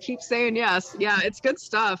knocking, and I keep saying yes. Yeah, it's good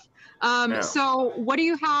stuff. So what do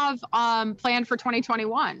you have planned for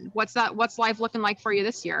 2021? What's life looking like for you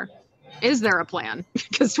this year? Is there a plan?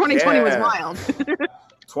 Because 2020 was wild.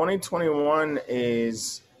 2021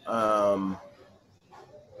 is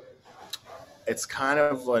it's kind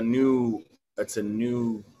of a new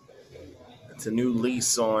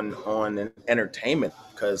lease on entertainment,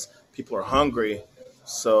 because people are hungry.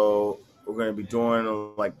 So we're going to be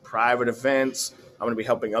doing like private events. I'm going to be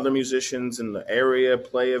helping other musicians in the area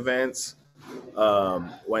play events.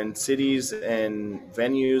 When cities and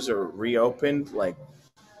venues are reopened, like,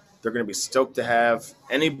 they're going to be stoked to have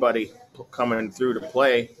anybody coming through to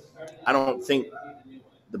play. I don't think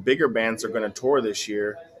the bigger bands are going to tour this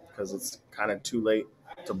year because it's kind of too late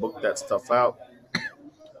to book that stuff out.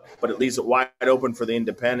 But it leaves it wide open for the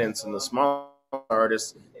independents and the small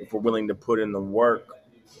artists if we're willing to put in the work.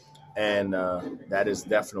 And that is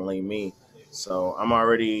definitely me. So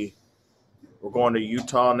we're going to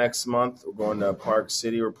Utah next month. We're going to Park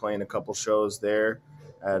City. We're playing a couple shows there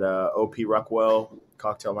at OP Ruckwell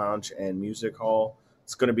Cocktail Lounge and Music Hall.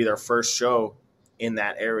 It's going to be their first show in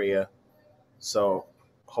that area. So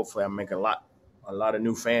hopefully I'm making a lot of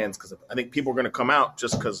new fans, because I think people are going to come out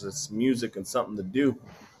just because it's music and something to do.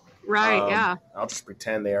 Right, yeah. I'll just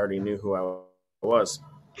pretend they already knew who I was.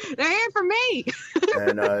 They ain't for me.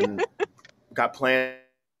 And got planned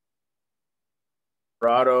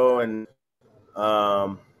Colorado and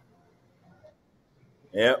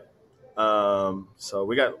so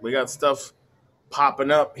we got stuff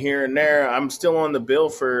popping up here and there. I'm still on the bill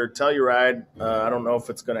for Telluride. I don't know if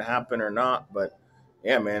it's going to happen or not, but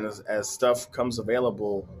yeah, man, as stuff comes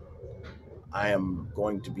available, I am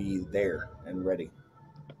going to be there and ready.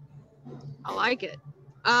 I like it.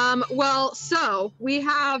 Well, so we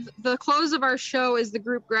have the close of our show is the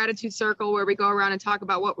group gratitude circle, where we go around and talk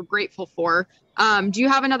about what we're grateful for. Do you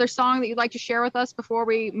have another song that you'd like to share with us before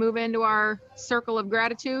we move into our circle of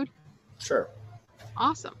gratitude? Sure.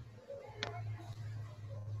 Awesome.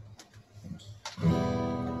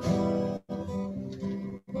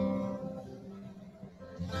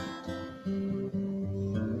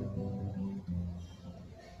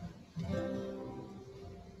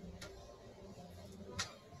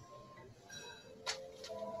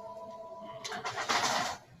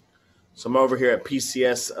 So I'm over here at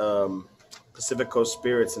PCS, Pacific Coast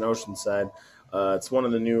Spirits in Oceanside. It's one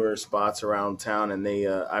of the newer spots around town, and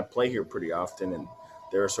I play here pretty often, and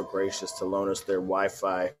they're so gracious to loan us their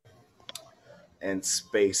Wi-Fi and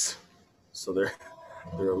space. So they're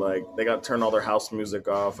like, they got to turn all their house music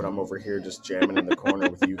off, and I'm over here just jamming in the corner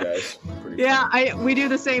with you guys. Pretty fun. We do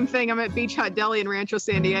the same thing. I'm at Beach Hut Deli in Rancho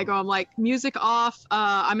San Diego. I'm like, music off.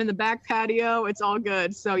 I'm in the back patio. It's all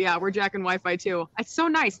good. So yeah, we're jacking Wi-Fi too. It's so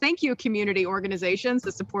nice. Thank you, community organizations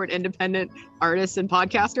that support independent artists and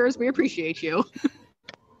podcasters. We appreciate you.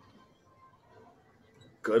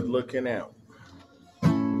 Good looking out.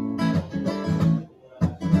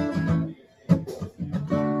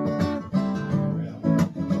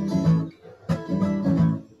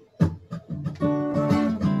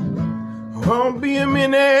 Won't be a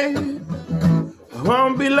minute,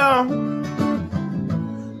 won't be long.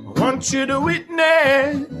 I want you to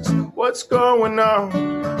witness what's going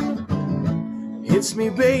on. It's me,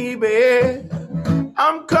 baby,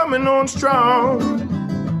 I'm coming on strong.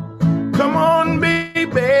 Come on,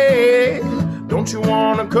 baby, don't you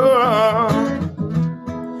wanna come?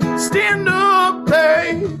 Stand up,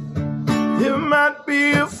 babe, there might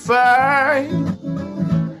be a fight.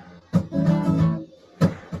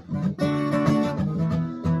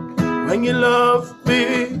 When you love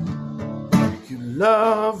big, you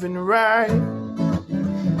loving right.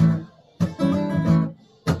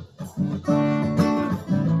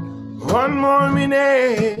 One more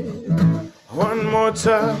minute, one more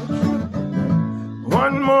touch,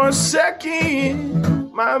 one more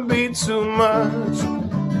second might be too much.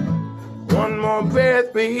 One more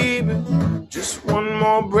breath, baby, just one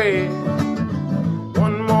more breath.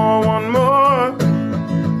 One more,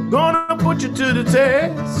 gonna put you to the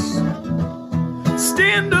test.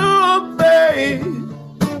 Stand up, babe,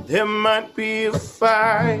 there might be a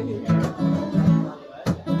fight.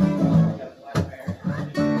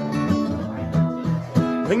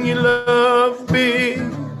 When you love big,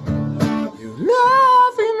 you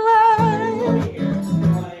loving right.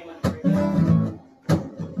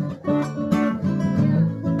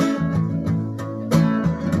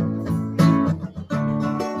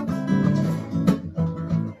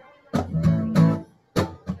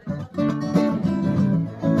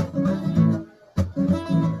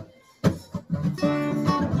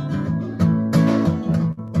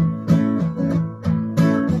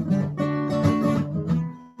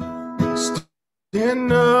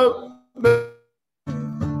 Stand up,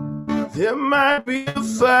 there might be a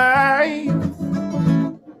fight.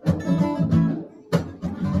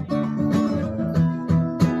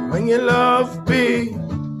 When you love big,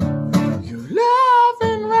 you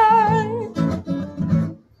loving right.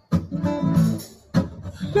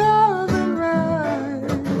 Loving right.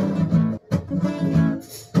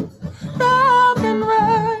 Loving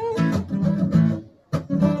right.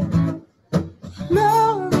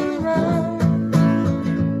 Loving right.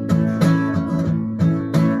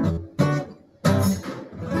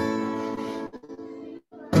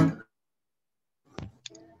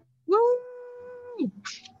 Woo!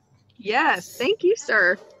 Yes, thank you,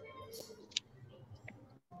 sir.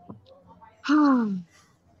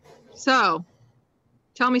 So,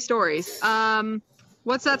 tell me stories.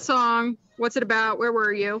 What's that song? What's it about? Where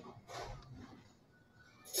were you?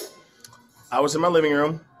 I was in my living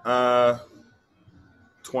room,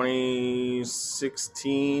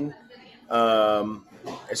 2016.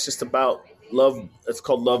 It's just about love. It's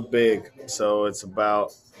called Love Big. So it's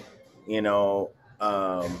about,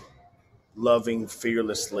 loving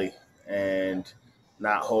fearlessly and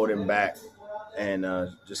not holding back, and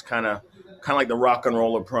just kind of like the rock and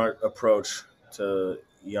roll approach to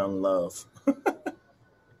young love.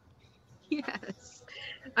 Yes.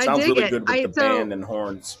 Sounds I dig really it. good with the band and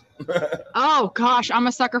horns. Oh gosh, I'm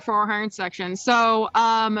a sucker for a horn section. So,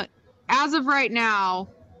 as of right now,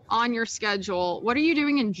 on your schedule, what are you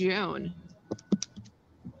doing in June?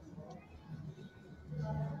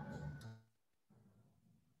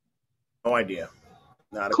 No idea.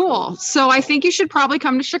 Not a Cool. clue. So I think you should probably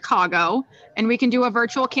come to Chicago and we can do a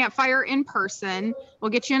virtual campfire in person.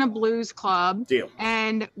 We'll get you in a blues club. Deal.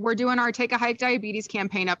 And we're doing our Take a Hike Diabetes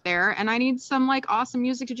campaign up there. And I need some like awesome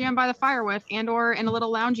music to jam by the fire with and or in a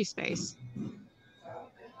little loungy space.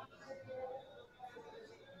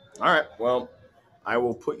 All right. Well, I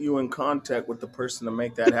will put you in contact with the person to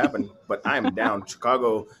make that happen. But I'm down.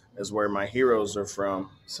 Chicago is where my heroes are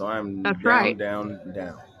from. So I'm That's down, right. down.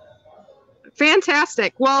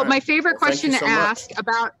 Fantastic. Well, All right. my favorite Well, thank question you to so much. ask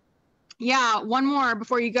about, one more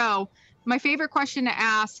before you go. My favorite question to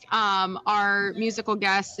ask our musical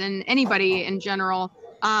guests and anybody in general,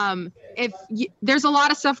 there's a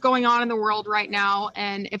lot of stuff going on in the world right now,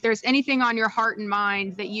 and if there's anything on your heart and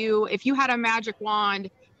mind that if you had a magic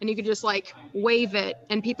wand and you could just like wave it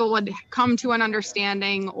and people would come to an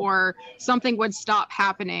understanding or something would stop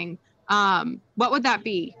happening, what would that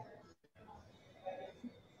be?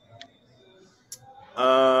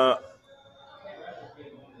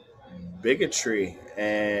 Bigotry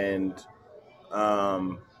and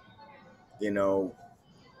man,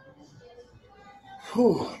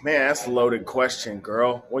 that's a loaded question,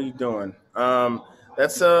 girl. What are you doing?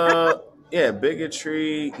 That's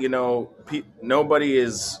bigotry. Nobody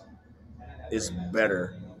is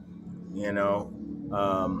better. And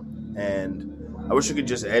I wish you could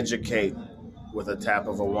just educate with a tap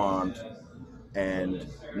of a wand and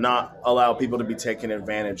not allow people to be taken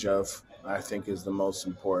advantage of. I think is the most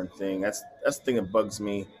important thing. That's the thing that bugs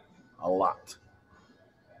me a lot.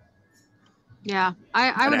 Yeah, I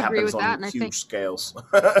And would it agree happens with on that. And I huge think, scales.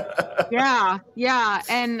 yeah.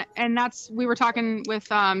 And that's, we were talking with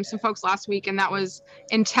some folks last week, and that was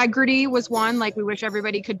integrity was one. Like, we wish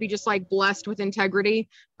everybody could be just like blessed with integrity.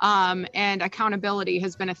 And accountability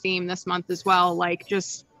has been a theme this month as well. Like,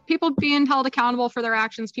 just people being held accountable for their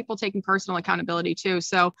actions, people taking personal accountability too.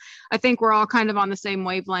 So I think we're all kind of on the same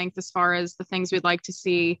wavelength as far as the things we'd like to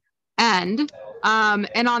see end.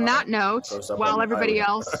 And on that note, Throw stuff on while the everybody highway.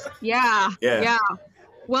 else, yeah. Yeah.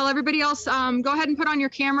 Well, everybody else, go ahead and put on your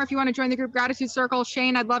camera if you want to join the group gratitude circle.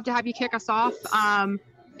 Shane, I'd love to have you kick us off.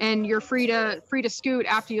 And you're free to scoot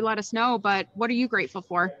after you let us know. But what are you grateful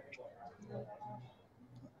for?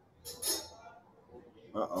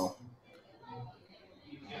 Uh-oh.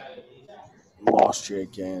 Lost you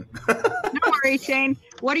again. No worries, Shane.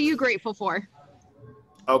 What are you grateful for?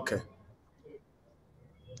 Okay.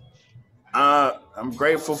 I'm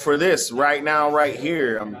grateful for this right now, right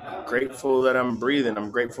here. I'm grateful that I'm breathing.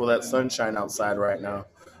 I'm grateful that sunshine outside right now.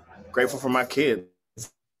 Grateful for my kids.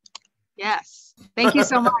 Yes. Thank you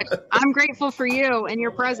so much. I'm grateful for you and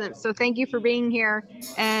your presence. So thank you for being here.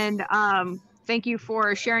 And thank you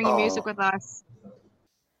for sharing your music with us.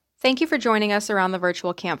 Thank you for joining us around the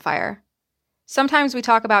virtual campfire. Sometimes we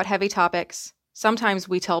talk about heavy topics. Sometimes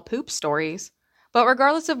we tell poop stories. But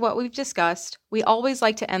regardless of what we've discussed, we always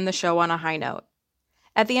like to end the show on a high note.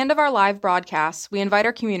 At the end of our live broadcasts, we invite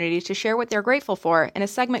our community to share what they're grateful for in a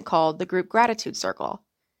segment called the Group Gratitude Circle.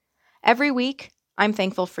 Every week, I'm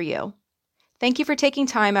thankful for you. Thank you for taking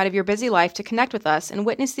time out of your busy life to connect with us and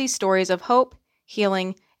witness these stories of hope,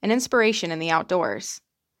 healing, and inspiration in the outdoors.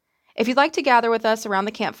 If you'd like to gather with us around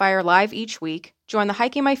the campfire live each week, join the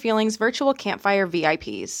Hiking My Feelings virtual campfire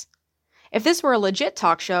VIPs. If this were a legit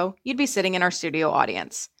talk show, you'd be sitting in our studio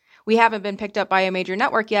audience. We haven't been picked up by a major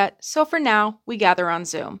network yet, so for now, we gather on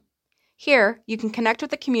Zoom. Here, you can connect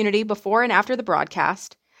with the community before and after the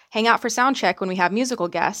broadcast, hang out for sound check when we have musical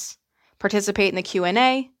guests, participate in the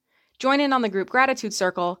Q&A, join in on the group gratitude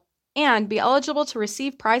circle, and be eligible to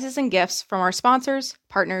receive prizes and gifts from our sponsors,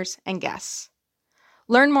 partners, and guests.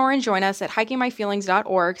 Learn more and join us at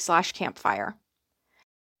hikingmyfeelings.org/campfire.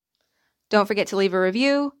 Don't forget to leave a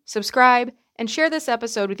review, subscribe, and share this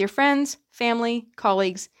episode with your friends, family,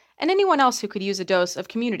 colleagues, and anyone else who could use a dose of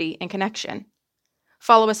community and connection.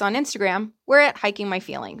 Follow us on Instagram, we're at Hiking My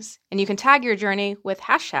Feelings, and you can tag your journey with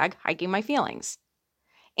 #HikingMyFeelings.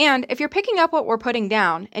 And if you're picking up what we're putting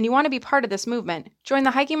down and you want to be part of this movement, join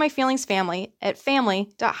the Hiking My Feelings family at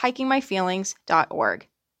family.hikingmyfeelings.org.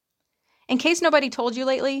 In case nobody told you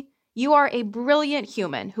lately, you are a brilliant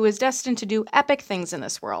human who is destined to do epic things in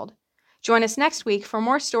this world. Join us next week for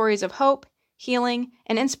more stories of hope, healing,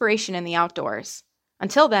 and inspiration in the outdoors.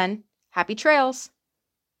 Until then, happy trails!